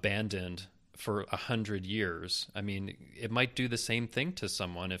abandoned for 100 years. I mean, it might do the same thing to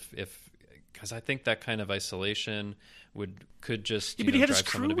someone if because I think that kind of isolation could just but he had his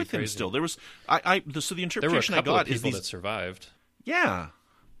crew with him still. There was so the interpretation I got is people that survived. Yeah,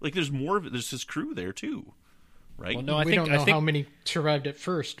 like there's more of it. There's his crew there too, right? Well, no, we don't know how many survived at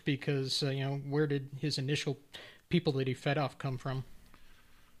first because where did his initial people that he fed off come from?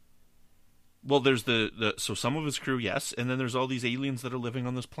 Well, there's so some of his crew, yes, and then there's all these aliens that are living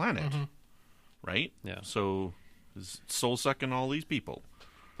on this planet. Mm-hmm. Right? Yeah. So soul sucking all these people.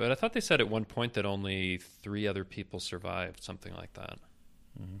 But I thought they said at one point that only 3 other people survived, something like that.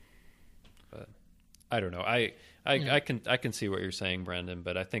 Mm-hmm. But I don't know. I can see what you're saying, Brandon,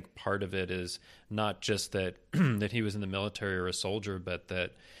 but I think part of it is not just that that he was in the military or a soldier, but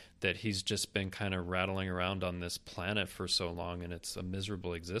that that he's just been kind of rattling around on this planet for so long, and it's a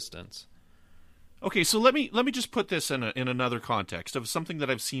miserable existence. Okay, so let me just put this in another context of something that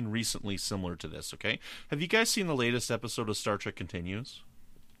I've seen recently similar to this, okay? Have you guys seen the latest episode of Star Trek Continues?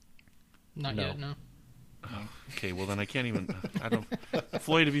 Not yet, no. Oh, okay, well then I can't even... I don't...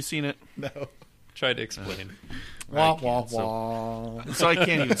 Floyd, have you seen it? No. Try to explain. Wah, wah, wah. So I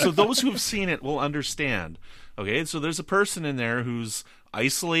can't even... So those who have seen it will understand. Okay, so there's a person in there who's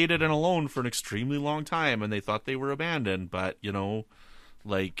isolated and alone for an extremely long time, and they thought they were abandoned, but, they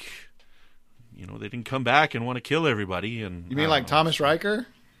didn't come back and want to kill everybody. And You mean like Thomas Riker?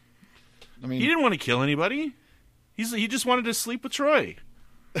 I mean, he didn't want to kill anybody. He just wanted to sleep with Troy.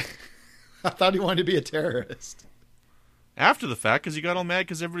 I thought he wanted to be a terrorist. After the fact, because he got all mad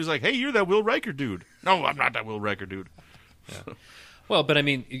because everybody's like, hey, you're that Will Riker dude. No, I'm not that Will Riker dude. Yeah. Well, but I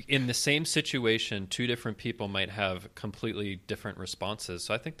mean, in the same situation, two different people might have completely different responses.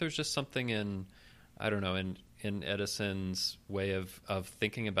 So I think there's just something in Edison's way of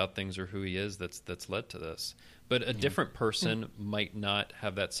thinking about things or who he is that's led to this. But a different person might not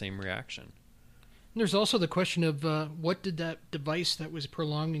have that same reaction. There's also the question of what did that device that was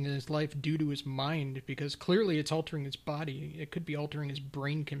prolonging his life do to his mind? Because clearly it's altering his body. It could be altering his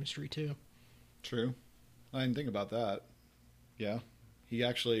brain chemistry too. True. I didn't think about that. Yeah.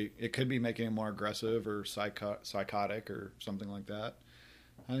 It could be making him more aggressive or psychotic or something like that.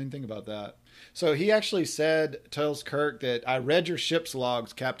 I didn't think about that. So he actually tells Kirk that I read your ship's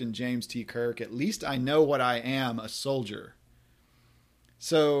logs, Captain James T. Kirk. At least I know what I am, a soldier.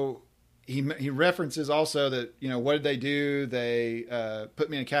 So he references also that, what did they do? They put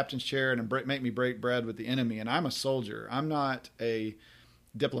me in a captain's chair and make me break bread with the enemy. And I'm a soldier. I'm not a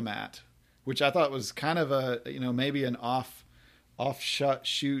diplomat, which I thought was kind of maybe an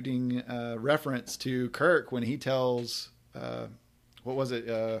shooting reference to Kirk when he tells, what was it?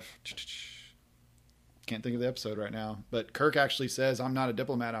 Can't think of the episode right now, but Kirk actually says, I'm not a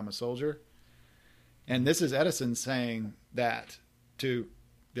diplomat, I'm a soldier. And this is Edison saying that to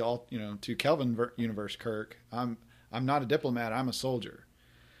to Kelvin universe Kirk, I'm not a diplomat, I'm a soldier.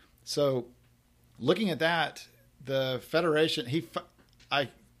 So looking at that, the Federation, I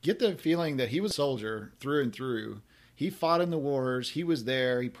get the feeling that he was a soldier through and through. He fought in the wars. He was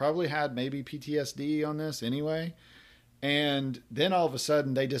there. He probably had maybe PTSD on this anyway. And then all of a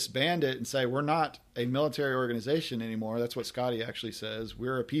sudden they disband it and say, we're not a military organization anymore. That's what Scotty actually says.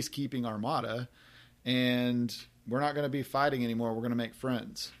 We're a peacekeeping armada and we're not going to be fighting anymore. We're going to make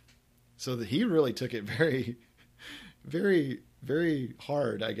friends. So that he really took it very, very, very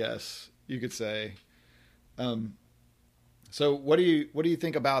hard, I guess you could say. So what do you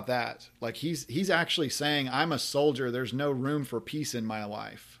think about that? Like he's actually saying, I'm a soldier. There's no room for peace in my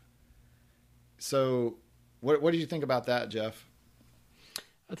life. So what do you think about that, Jeff?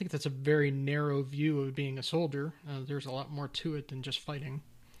 I think that's a very narrow view of being a soldier. There's a lot more to it than just fighting.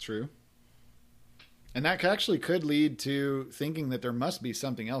 True. And that actually could lead to thinking that there must be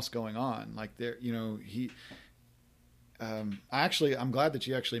something else going on. Like I'm glad that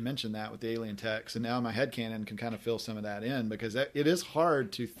you actually mentioned that with the alien text, and now my headcanon can kind of fill some of that in, because it is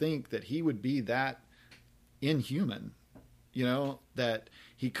hard to think that he would be that inhuman, that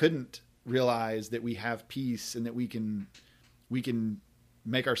he couldn't realize that we have peace and that we can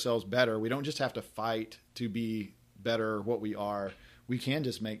make ourselves better. We don't just have to fight to be better what we are. We can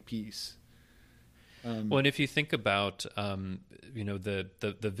just make peace. Well, and if you think about, the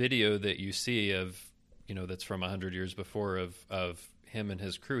video that you see of, that's from 100 years before of him and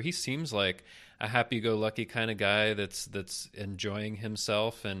his crew, he seems like a happy-go-lucky kind of guy that's enjoying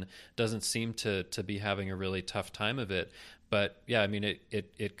himself and doesn't seem to be having a really tough time of it. But yeah, I mean,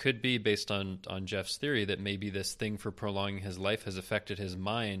 it could be based on Jeff's theory that maybe this thing for prolonging his life has affected his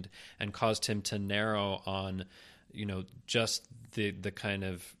mind and caused him to narrow on, just the kind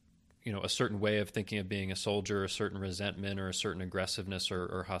of, a certain way of thinking of being a soldier, a certain resentment or a certain aggressiveness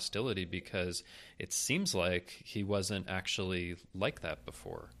or hostility, because it seems like he wasn't actually like that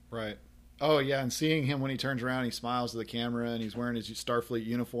before. Right. Oh, yeah, and seeing him when he turns around, he smiles to the camera, and he's wearing his Starfleet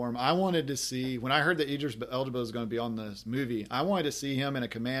uniform. I wanted to see, when I heard that Idris Elba was going to be on this movie, I wanted to see him in a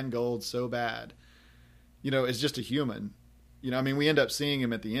command gold so bad. As just a human. We end up seeing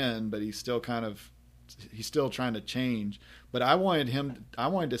him at the end, but he's still trying to change. But I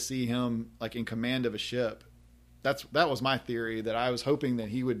wanted to see him like in command of a ship. That was my theory, that I was hoping that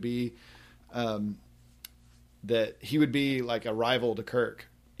he would be like a rival to Kirk.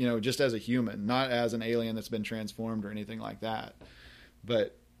 Just as a human, not as an alien that's been transformed or anything like that.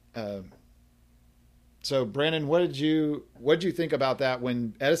 But so Brandon, what did you think about that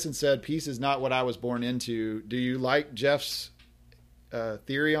when Edison said peace is not what I was born into? Do you like Jeff's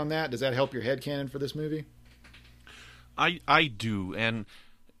theory on that? Does that help your headcanon for this movie? I do, and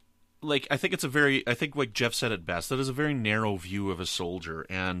like I think like Jeff said it best. That is a very narrow view of a soldier,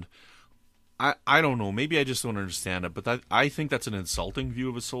 and I don't know. Maybe I just don't understand it, but I think that's an insulting view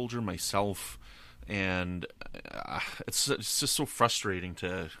of a soldier myself, and it's just so frustrating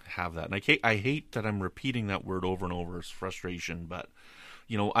to have that. And I hate that I'm repeating that word over and over. It's frustration, but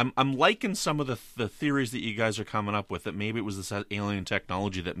you know, I'm liking some of the theories that you guys are coming up with, that maybe it was this alien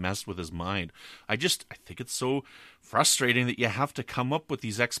technology that messed with his mind. I think it's so frustrating that you have to come up with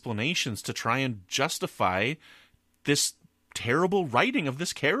these explanations to try and justify this terrible writing of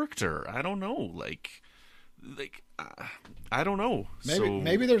this character. I don't know, I don't know.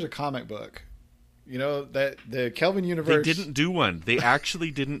 Maybe there's a comic book. You know, that the Kelvin universe. They didn't do one. They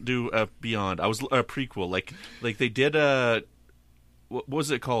actually didn't do a Beyond. I was a prequel. Like they did a. What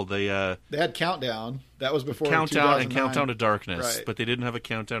was it called? They had Countdown. That was before Countdown and Countdown to Darkness, right. But they didn't have a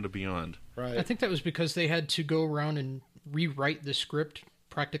Countdown to Beyond. Right. I think that was because they had to go around and rewrite the script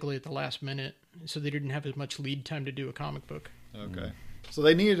practically at the last minute, so they didn't have as much lead time to do a comic book. Okay. So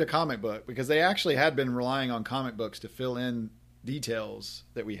they needed a comic book because they actually had been relying on comic books to fill in details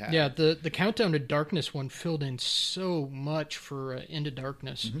that we had. Yeah, the Countdown to Darkness one filled in so much for Into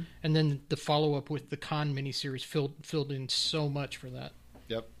Darkness, and then the follow up with the Con miniseries filled in so much for that.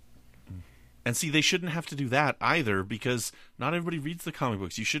 Yep. And see, they shouldn't have to do that either, because not everybody reads the comic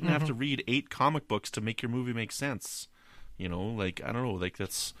books. You shouldn't have to read 8 comic books to make your movie make sense. You know, like I don't know, like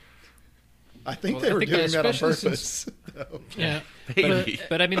that's. I think they were doing that on purpose. Yeah,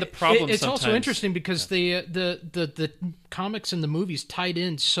 but I mean the problem. It's sometimes, also interesting because the comics and the movies tied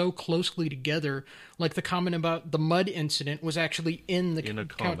in so closely together. Like the comment about the mud incident was actually in the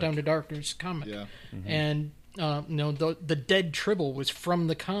Countdown to Darkness comic, and the dead Tribble was from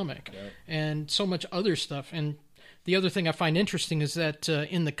the comic, and so much other stuff. And the other thing I find interesting is that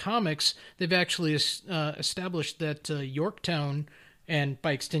in the comics they've actually established that Yorktown, and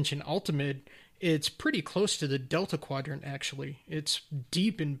by extension Ultimate, it's pretty close to the Delta Quadrant, actually. It's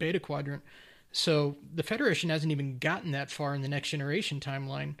deep in Beta Quadrant. So the Federation hasn't even gotten that far in the Next Generation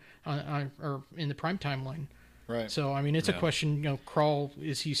timeline, or in the Prime timeline. Right. So, I mean, it's a question, Krall,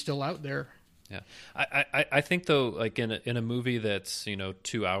 is he still out there? Yeah, I think though, like in a movie that's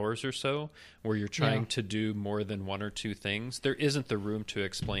 2 hours or so, where you're trying to do more than one or two things, there isn't the room to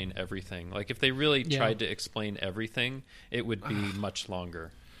explain everything. Like if they really tried to explain everything, it would be much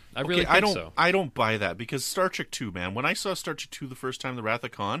longer. I really think so. I don't buy that, because Star Trek 2, man. When I saw Star Trek 2 the first time, The Wrath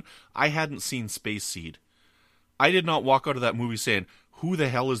of Khan, I hadn't seen Space Seed. I did not walk out of that movie saying, "Who the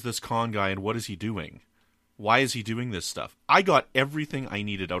hell is this Khan guy and what is he doing? Why is he doing this stuff?" I got everything I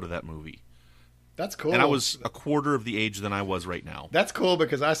needed out of that movie. That's cool. And I was a quarter of the age than I was right now. That's cool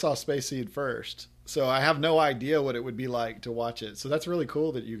because I saw Space Seed first. So I have no idea what it would be like to watch it. So that's really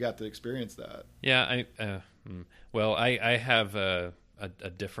cool that you got to experience that. Yeah, I have a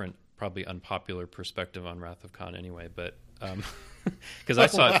different, probably unpopular perspective on Wrath of Khan anyway, but because I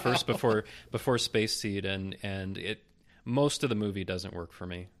saw it first before Space Seed, and it most of the movie doesn't work for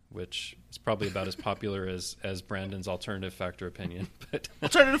me, which is probably about as popular as Brandon's alternative factor opinion. But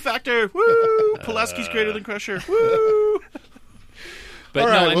alternative factor, woo! Pulaski's greater than Crusher, woo! But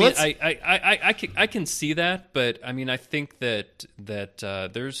right, no, I can see that, but I mean, I think that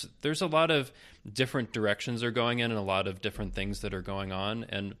there's a lot of different directions they're going in, and a lot of different things that are going on.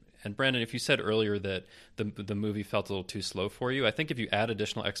 And Brandon, if you said earlier that the movie felt a little too slow for you, I think if you add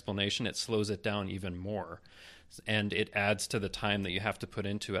additional explanation, it slows it down even more. And it adds to the time that you have to put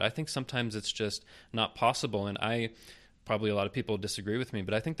into it. I think sometimes it's just not possible, and probably a lot of people disagree with me,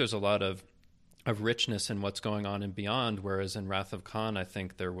 but I think there's a lot of richness in what's going on in Beyond, whereas in Wrath of Khan, I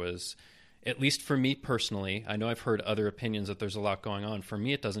think there was, at least for me personally, I know I've heard other opinions that there's a lot going on. For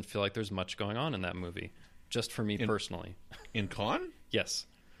me, it doesn't feel like there's much going on in that movie, just for me personally. In Khan? Yes.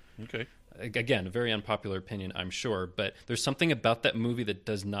 Okay. Again, a very unpopular opinion, I'm sure, but there's something about that movie that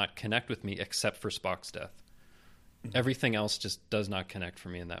does not connect with me except for Spock's death. Everything else just does not connect for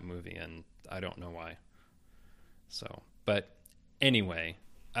me in that movie, and I don't know why. So, but anyway,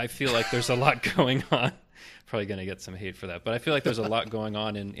 I feel like there's a lot going on. Probably going to get some hate for that, but I feel like there's a lot going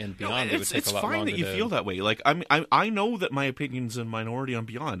on in Beyond. It's fine that you feel that way. Like I know that my opinion's a minority on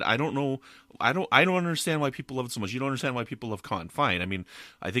Beyond. I don't know. I don't understand why people love it so much. You don't understand why people love Khan. Fine. I mean,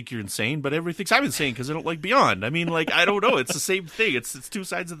 I think you're insane, but everybody thinks I'm insane because I don't like Beyond. I mean, like, I don't know. It's the same thing. It's two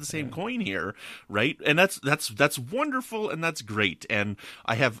sides of the same coin here, right? And that's wonderful and that's great. And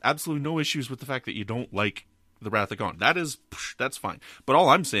I have absolutely no issues with the fact that you don't like The Wrath of Khan. That's fine. But all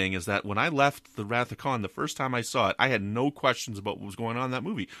I'm saying is that when I left The Wrath of Khan the first time I saw it, I had no questions about what was going on in that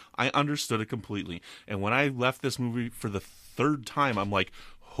movie. I understood it completely. And when I left this movie for the third time, I'm like,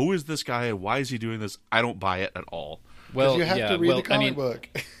 who is this guy? Why is he doing this? I don't buy it at all. Well, you have to read the comic book.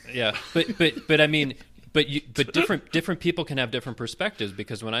 Yeah, but I mean, but different people can have different perspectives,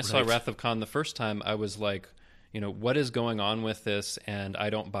 because when I saw Wrath of Khan the first time, I was like, what is going on with this? And I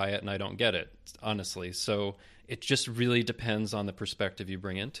don't buy it and I don't get it, honestly. So it just really depends on the perspective you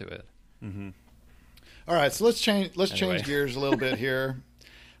bring into it. Mm-hmm. All right, so let's change gears a little bit here.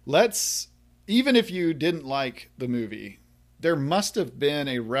 Even if you didn't like the movie, there must have been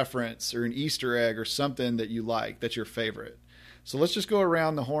a reference or an Easter egg or something that you like, that's your favorite. So let's just go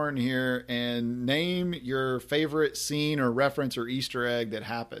around the horn here and name your favorite scene or reference or Easter egg that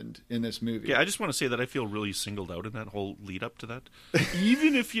happened in this movie. Yeah, I just want to say that I feel really singled out in that whole lead up to that.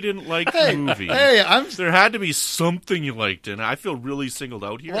 Even if you didn't like the movie, there had to be something you liked, and I feel really singled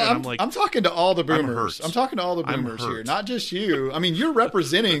out here. Well, and I'm talking to all the boomers. I'm talking to all the boomers here, not just you. I mean, you're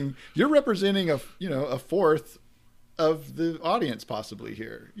representing a fourth of the audience possibly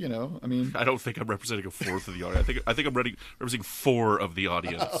here. I mean, I don't think I'm representing a fourth of the audience. I think I'm representing 4 of the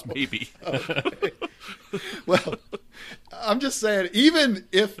audience, maybe. Okay. Well, I'm just saying, even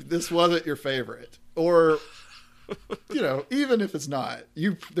if this wasn't your favorite, or even if it's not,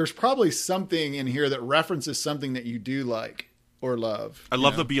 there's probably something in here that references something that you do like or love. I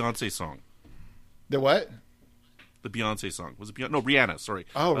love the Beyonce song. The what? The Beyonce song. Was it Beyonce? No, Rihanna, sorry.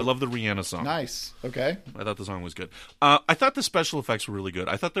 Oh. I love the Rihanna song. Nice. Okay. I thought the song was good. I thought the special effects were really good.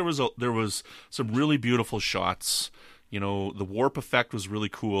 I thought there was some really beautiful shots. The warp effect was really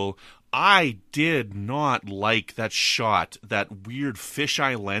cool. I did not like that shot, that weird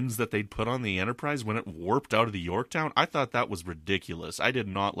fisheye lens that they'd put on the Enterprise when it warped out of the Yorktown. I thought that was ridiculous. I did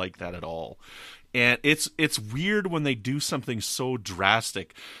not like that at all. And it's weird when they do something so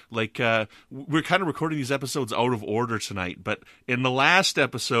drastic. Like, we're kind of recording these episodes out of order tonight, but in the last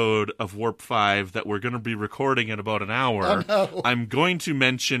episode of Warp 5 that we're going to be recording in about an hour, I'm going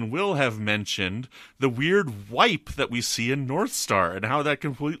to will have mentioned the weird wipe that we see in North Star, and how that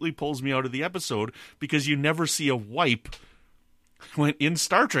completely pulls me out of the episode, because you never see a wipe in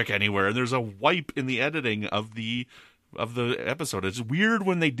Star Trek anywhere, and there's a wipe in the editing of the episode. It's weird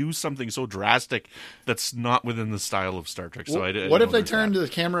when they do something so drastic that's not within the style of Star Trek. So what if they turned the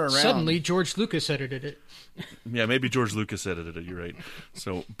camera around? Suddenly, George Lucas edited it. Yeah, maybe George Lucas edited it. You're right.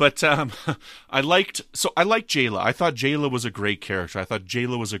 So, but I liked Jayla. I thought Jayla was a great character. I thought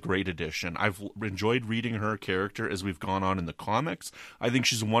Jayla was a great addition. I've enjoyed reading her character as we've gone on in the comics. I think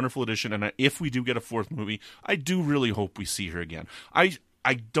she's a wonderful addition. And if we do get a 4th movie, I do really hope we see her again.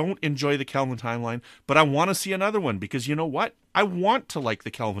 I don't enjoy the Kelvin timeline, but I want to see another one, because you know what? I want to like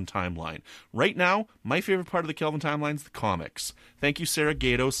the Kelvin timeline. Right now, my favorite part of the Kelvin timeline is the comics. Thank you, Sarah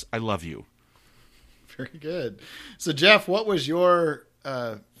Gatos. I love you. Very good. So, Jeff, what was your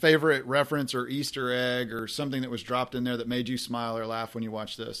favorite reference or Easter egg or something that was dropped in there that made you smile or laugh when you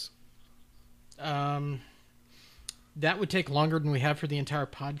watched this? That would take longer than we have for the entire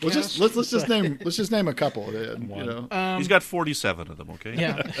podcast. Well, let's just name a couple. He's got 47 of them. Okay.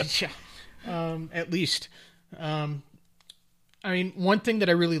 Yeah. At least. I mean, one thing that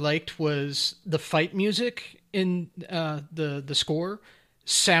I really liked was the fight music in the score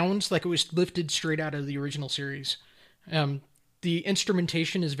sounds like it was lifted straight out of the original series. The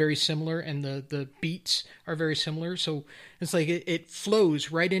instrumentation is very similar, and the beats are very similar. So it's like it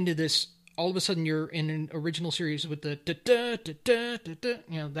flows right into this. All of a sudden, you're in an original series with the da da da da da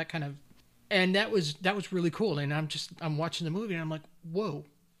da, that kind of, and that was really cool. And I'm watching the movie, and I'm like, whoa,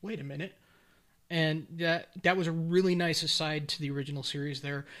 wait a minute. And that was a really nice aside to the original series.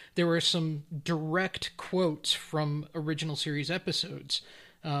 There were some direct quotes from original series episodes,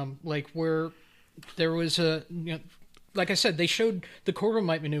 like where there was like I said, they showed the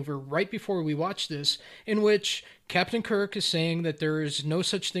Corbomite maneuver right before we watched this, in which Captain Kirk is saying that there is no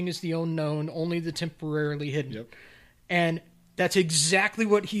such thing as the unknown, only the temporarily hidden. Yep. And that's exactly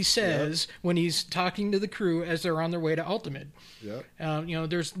what he says when he's talking to the crew as they're on their way to Ultimate. Yep.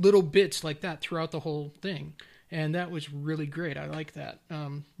 There's little bits like that throughout the whole thing. And that was really great. I like that.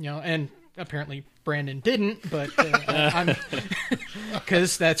 And apparently Brandon didn't, but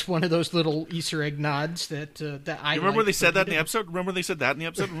because that's one of those little Easter egg nods that I remember when they said that in the episode. Remember they said that in the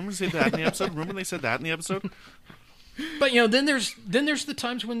episode. Remember they said that in the episode. Remember they said that in the episode. But then there's the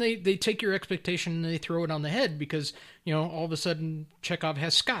times when they take your expectation and they throw it on the head, because all of a sudden Chekhov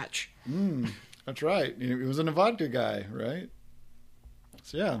has scotch. That's right. He was a vodka guy, right?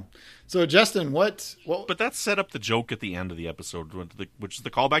 So yeah. So Justin, what? But that set up the joke at the end of the episode, which is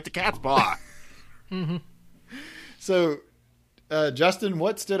the callback to Cat's Paw. Mm-hmm. So, Justin,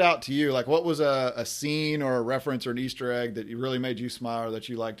 what stood out to you? Like, what was a scene or a reference or an Easter egg that really made you smile or that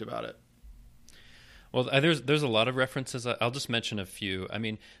you liked about it? Well, there's a lot of references. I'll just mention a few. I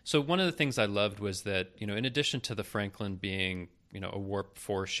mean, so one of the things I loved was that, in addition to the Franklin being, a Warp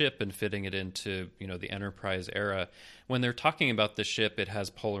 4 ship and fitting it into, the Enterprise era, when they're talking about the ship, it has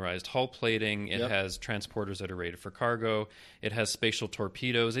polarized hull plating, it has transporters that are rated for cargo, it has spatial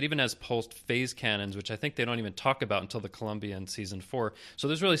torpedoes, it even has pulsed phase cannons, which I think they don't even talk about until the Columbia in season 4. So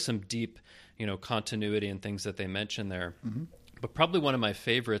there's really some deep, continuity and things that they mention there. Mm-hmm. But probably one of my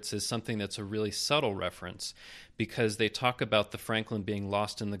favorites is something that's a really subtle reference, because they talk about the Franklin being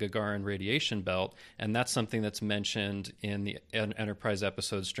lost in the Gagarin radiation belt, and that's something that's mentioned in the Enterprise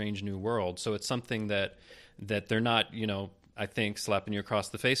episode Strange New World. So it's something that they're not, I think, slapping you across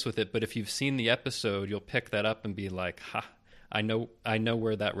the face with it. But if you've seen the episode, you'll pick that up and be like, ha, I know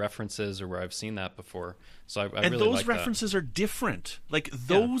where that reference is, or where I've seen that before. So I really like that. And those references are different. Like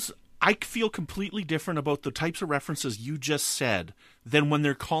those... Yeah. I feel completely different about the types of references you just said than when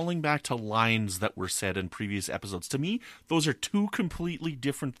they're calling back to lines that were said in previous episodes. To me, those are two completely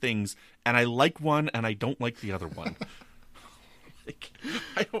different things, and I like one and I don't like the other one.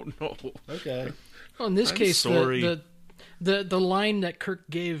 I don't know. Okay. Well, in this I'm case, sorry. the line that Kirk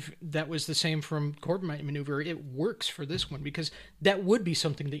gave that was the same from Corbomite Maneuver, it works for this one, because that would be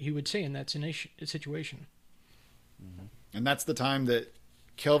something that he would say in that situation. Mm-hmm. And that's the time that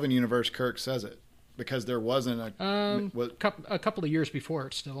Kelvin Universe Kirk says it, because there wasn't a couple of years before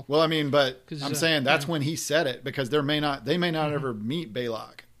it still. Well, I mean, but I'm saying that's when he said it, because they may not mm-hmm. ever meet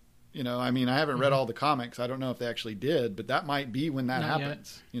Baylock. I mean, I haven't read all the comics. I don't know if they actually did, but that might be when that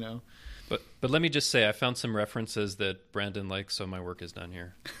happens. Yet. But let me just say, I found some references that Brandon likes, so my work is done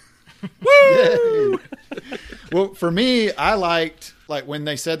here. Woo! Well, for me, I liked when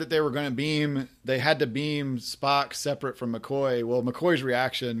they said that they were going to they had to beam Spock separate from McCoy. Well, McCoy's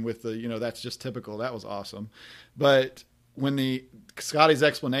reaction with the, that's just typical. That was awesome. But when Scotty's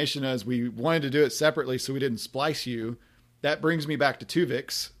explanation is we wanted to do it separately so we didn't splice you, that brings me back to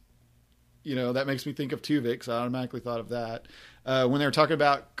Tuvix. That makes me think of Tuvix. I automatically thought of that. When they were talking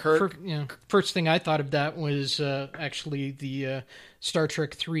about Kirk. First thing I thought of that was actually the Star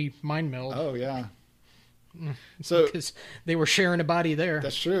Trek 3 mind meld. Oh, yeah. So because they were sharing a body there.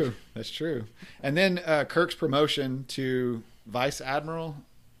 That's true. And then Kirk's promotion to Vice Admiral,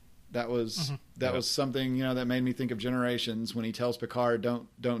 that was was something, that made me think of Generations, when he tells Picard,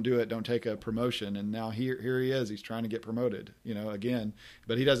 don't do it, don't take a promotion. And now here he is, he's trying to get promoted, again,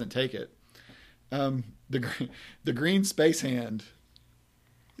 but he doesn't take it. The green space hand,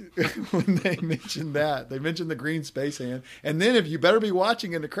 when they mentioned the green space hand. And then if you better be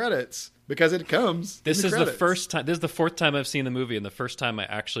watching in the credits, because it comes. This is the first time. This is the fourth time I've seen the movie, and the first time I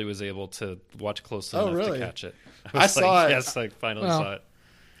actually was able to watch closely enough to catch it. I saw it. Yes, I finally saw it.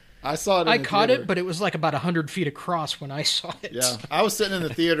 I saw it. I caught it, but it was like about 100 feet across when I saw it. Yeah, I was sitting in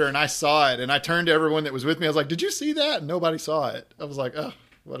the theater and I saw it, and I turned to everyone that was with me. I was like, "Did you see that?" And nobody saw it. I was like, "Oh,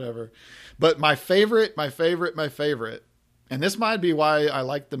 whatever." But my favorite, and this might be why I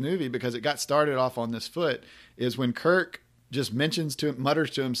like the movie, because it got started off on this foot, is when Kirk just mutters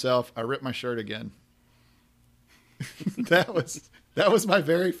to himself, "I ripped my shirt again." That was my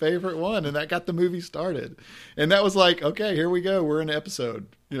very favorite one, and that got the movie started. And that was like, okay, here we go. We're in an episode.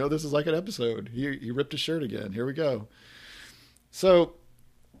 This is like an episode. He ripped his shirt again. Here we go. So,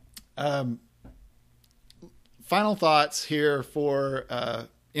 final thoughts here for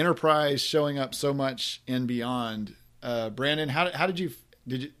Enterprise showing up so much in Beyond. Brandon, how did you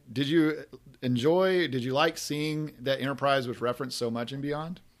enjoy? Did you like seeing that Enterprise was referenced so much in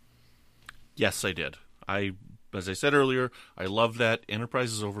Beyond? Yes, I did. As I said earlier, I love that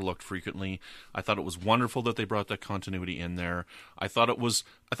Enterprise is overlooked frequently. I thought it was wonderful that they brought that continuity in there. I thought it was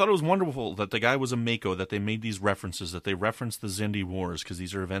wonderful that the guy was a Mako, that they made these references, that they referenced the Xindi Wars, because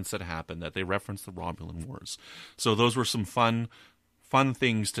these are events that happened, that they referenced the Romulan Wars. So those were some fun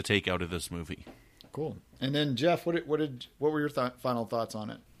things to take out of this movie. Cool. And then Jeff, what were your final thoughts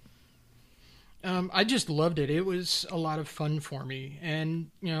on it? I just loved it. It was a lot of fun for me.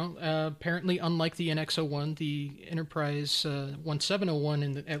 And, apparently unlike the NX-01, the Enterprise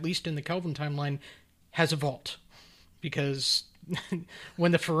 1701, at least in the Kelvin timeline, has a vault. Because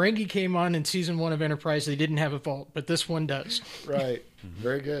when the Ferengi came on in season 1 of Enterprise, they didn't have a vault, but this one does. Right.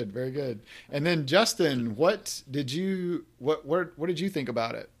 Very good. Very good. And then Justin, what did you think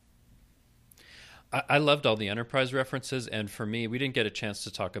about it? I loved all the Enterprise references, and for me, we didn't get a chance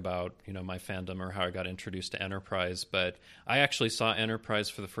to talk about, my fandom or how I got introduced to Enterprise, but I actually saw Enterprise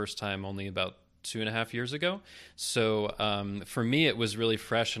for the first time only about 2.5 years ago. So for me, it was really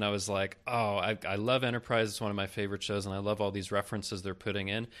fresh, and I was like, oh, I love Enterprise. It's one of my favorite shows, and I love all these references they're putting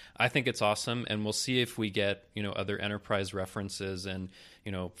in. I think it's awesome, and we'll see if we get, other Enterprise references and,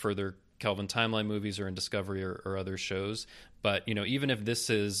 further Kelvin Timeline movies or in Discovery or other shows. But, even if this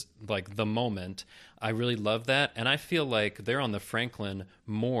is like the moment, I really love that. And I feel like they're on the Franklin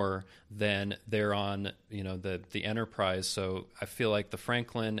more than they're on, the Enterprise. So I feel like the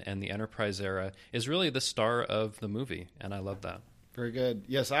Franklin and the Enterprise era is really the star of the movie. And I love that. Very good.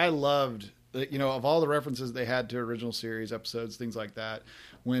 Yes, I loved, of all the references they had to original series episodes, things like that,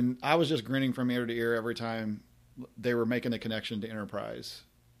 when I was just grinning from ear to ear every time they were making the connection to Enterprise,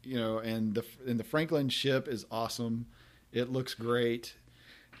 and the Franklin ship is awesome. It looks great.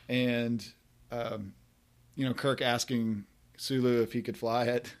 And, Kirk asking Sulu if he could fly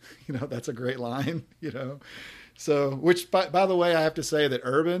it, that's a great line, So, which by the way, I have to say that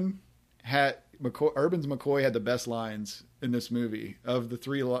Urban's McCoy had the best lines in this movie. Of the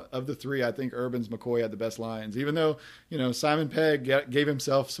three, I think Urban's McCoy had the best lines, even though, Simon Pegg gave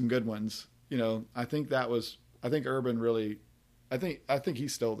himself some good ones. I think Urban really, I think he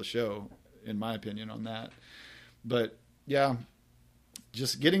stole the show, in my opinion, on that. But yeah,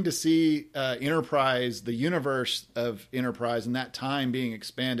 just getting to see Enterprise, the universe of Enterprise, and that time being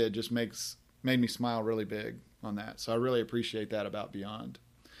expanded just made me smile really big on that. So I really appreciate that about Beyond.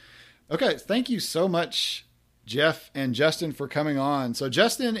 Okay, thank you so much, Jeff and Justin, for coming on. So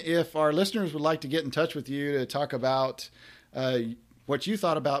Justin, if our listeners would like to get in touch with you to talk about what you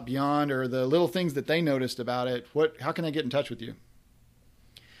thought about Beyond or the little things that they noticed about it, how can they get in touch with you?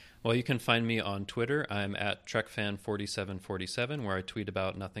 Well, you can find me on Twitter. I'm at TrekFan4747, where I tweet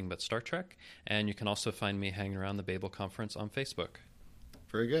about nothing but Star Trek. And you can also find me hanging around the Babel Conference on Facebook.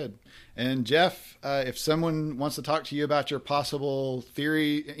 Very good. And Jeff, if someone wants to talk to you about your possible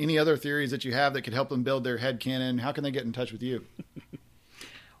theory, any other theories that you have that could help them build their headcanon, how can they get in touch with you?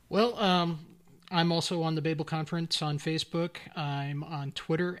 Well, I'm also on the Babel Conference on Facebook. I'm on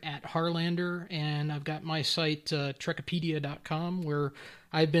Twitter at Harlander, and I've got my site, Trekipedia.com, where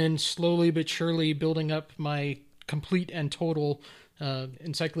I've been slowly but surely building up my complete and total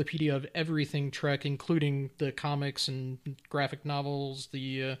encyclopedia of everything Trek, including the comics and graphic novels,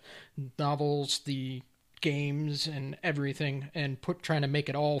 the games, and everything, and trying to make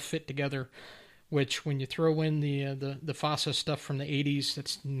it all fit together. Which, when you throw in the FASA stuff from the 80s,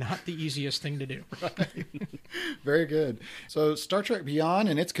 that's not the easiest thing to do. Right. Very good. So Star Trek Beyond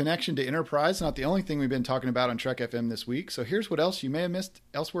and its connection to Enterprise is not the only thing we've been talking about on Trek FM this week. So here's what else you may have missed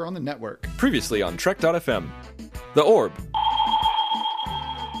elsewhere on the network. Previously on Trek.fm. The Orb.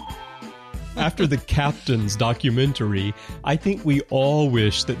 After the Captain's documentary, I think we all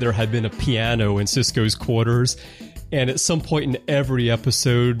wish that there had been a piano in Sisko's quarters. And at some point in every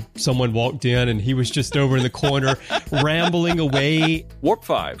episode, someone walked in and he was just over in the corner rambling away. Warp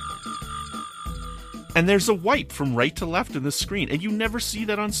 5. And there's a wipe from right to left in the screen, and you never see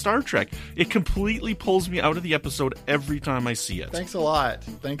that on Star Trek. It completely pulls me out of the episode every time I see it. Thanks a lot.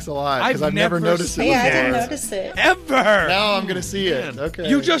 Because I've never noticed it. Yeah, I didn't notice it. Ever! Now I'm going to see it. Okay.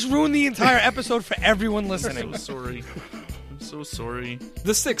 You just ruined the entire episode for everyone listening. I'm so sorry.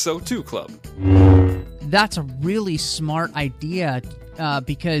 The 602 Club. That's a really smart idea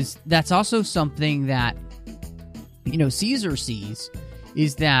because that's also something that, Caesar sees,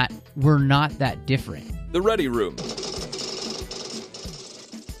 is that we're not that different. The Ready Room.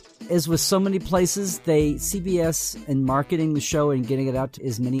 As with so many places, CBS, in marketing the show and getting it out to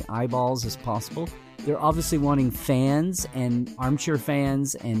as many eyeballs as possible, they're obviously wanting fans and armchair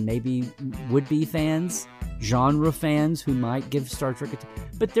fans and maybe would-be fans, genre fans who might give Star Trek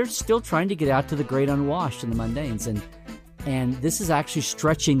but they're still trying to get out to the great unwashed and the mundanes, and this is actually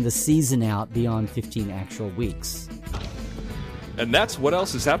stretching the season out beyond 15 actual weeks. And that's what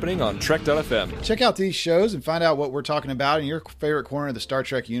else is happening on Trek.fm. Check out these shows and find out what we're talking about in your favorite corner of the Star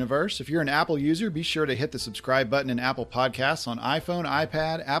Trek universe. If you're an Apple user, be sure to hit the subscribe button in Apple Podcasts on iPhone,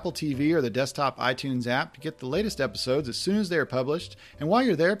 iPad, Apple TV, or the desktop iTunes app to get the latest episodes as soon as they are published. And while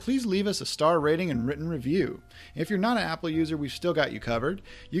you're there, please leave us a star rating and written review. If you're not an Apple user, we've still got you covered.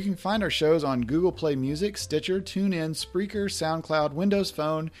 You can find our shows on Google Play Music, Stitcher, TuneIn, Spreaker, SoundCloud, Windows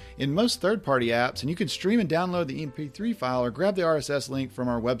Phone, in most third-party apps, and you can stream and download the MP3 file or grab the RSS link from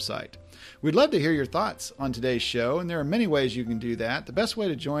our website. We'd love to hear your thoughts on today's show, and there are many ways you can do that. The best way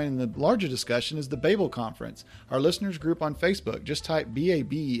to join in the larger discussion is the Babel Conference, our listeners group on Facebook. Just type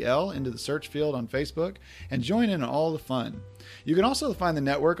BABEL into the search field on Facebook and join in on all the fun. You can also find the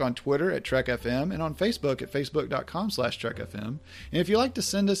network on Twitter at TrekFM and on Facebook at facebook.com/TrekFM. And if you'd like to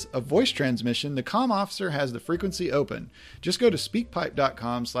send us a voice transmission, the comm officer has the frequency open. Just go to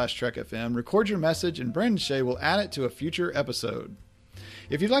speakpipe.com/TrekFM, record your message, and Brandon Shea will add it to a future episode.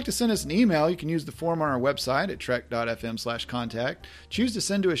 If you'd like to send us an email, you can use the form on our website at trek.fm/contact. Choose to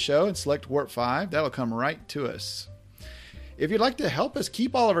send to a show and select Warp 5. That'll come right to us. If you'd like to help us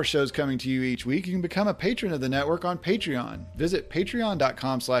keep all of our shows coming to you each week, you can become a patron of the network on Patreon. Visit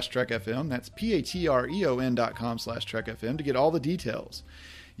patreon.com/trekfm. That's patreon.com/trekfm to get all the details.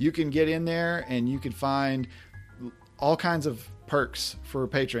 You can get in there and you can find all kinds of perks for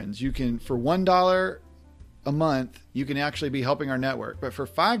patrons. You can, for $1 a month, you can actually be helping our network. But for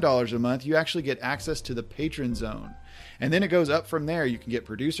 $5 a month, you actually get access to the patron zone. And then it goes up from there. You can get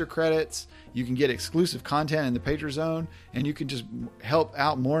producer credits, you can get exclusive content in the patron zone, and you can just help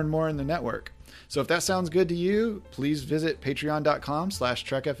out more and more in the network. So if that sounds good to you, please visit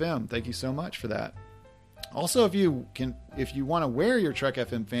patreon.com/trekfm. Thank you so much for that. Also, if you want to wear your Trek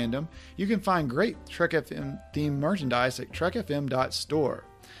FM fandom, you can find great Trek FM themed merchandise at trekfm.store.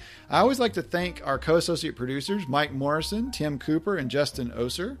 I always like to thank our co-associate producers, Mike Morrison, Tim Cooper, and Justin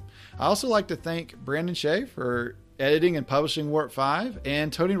Oser. I also like to thank Brandon Shea for editing and publishing Warp 5,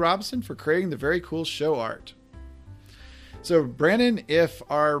 and Tony Robinson for creating the very cool show art. So, Brandon, if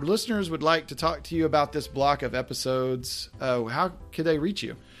our listeners would like to talk to you about this block of episodes, how could they reach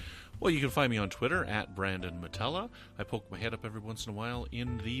you? Well, you can find me on Twitter at Brandon Matella. I poke my head up every once in a while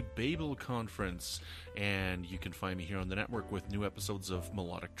in the Babel Conference. And you can find me here on the network with new episodes of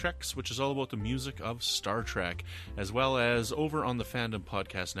Melodic Treks, which is all about the music of Star Trek, as well as over on the Fandom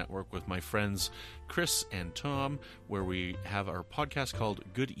Podcast Network with my friends Chris and Tom, where we have our podcast called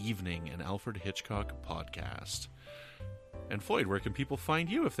Good Evening, an Alfred Hitchcock podcast. And Floyd, where can people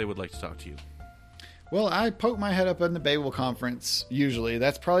find you if they would like to talk to you? Well, I poke my head up in the Babel Conference, usually.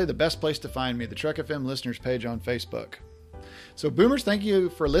 That's probably the best place to find me, the Trek FM listeners page on Facebook. So, Boomers, thank you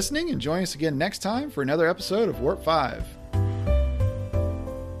for listening, and join us again next time for another episode of Warp 5.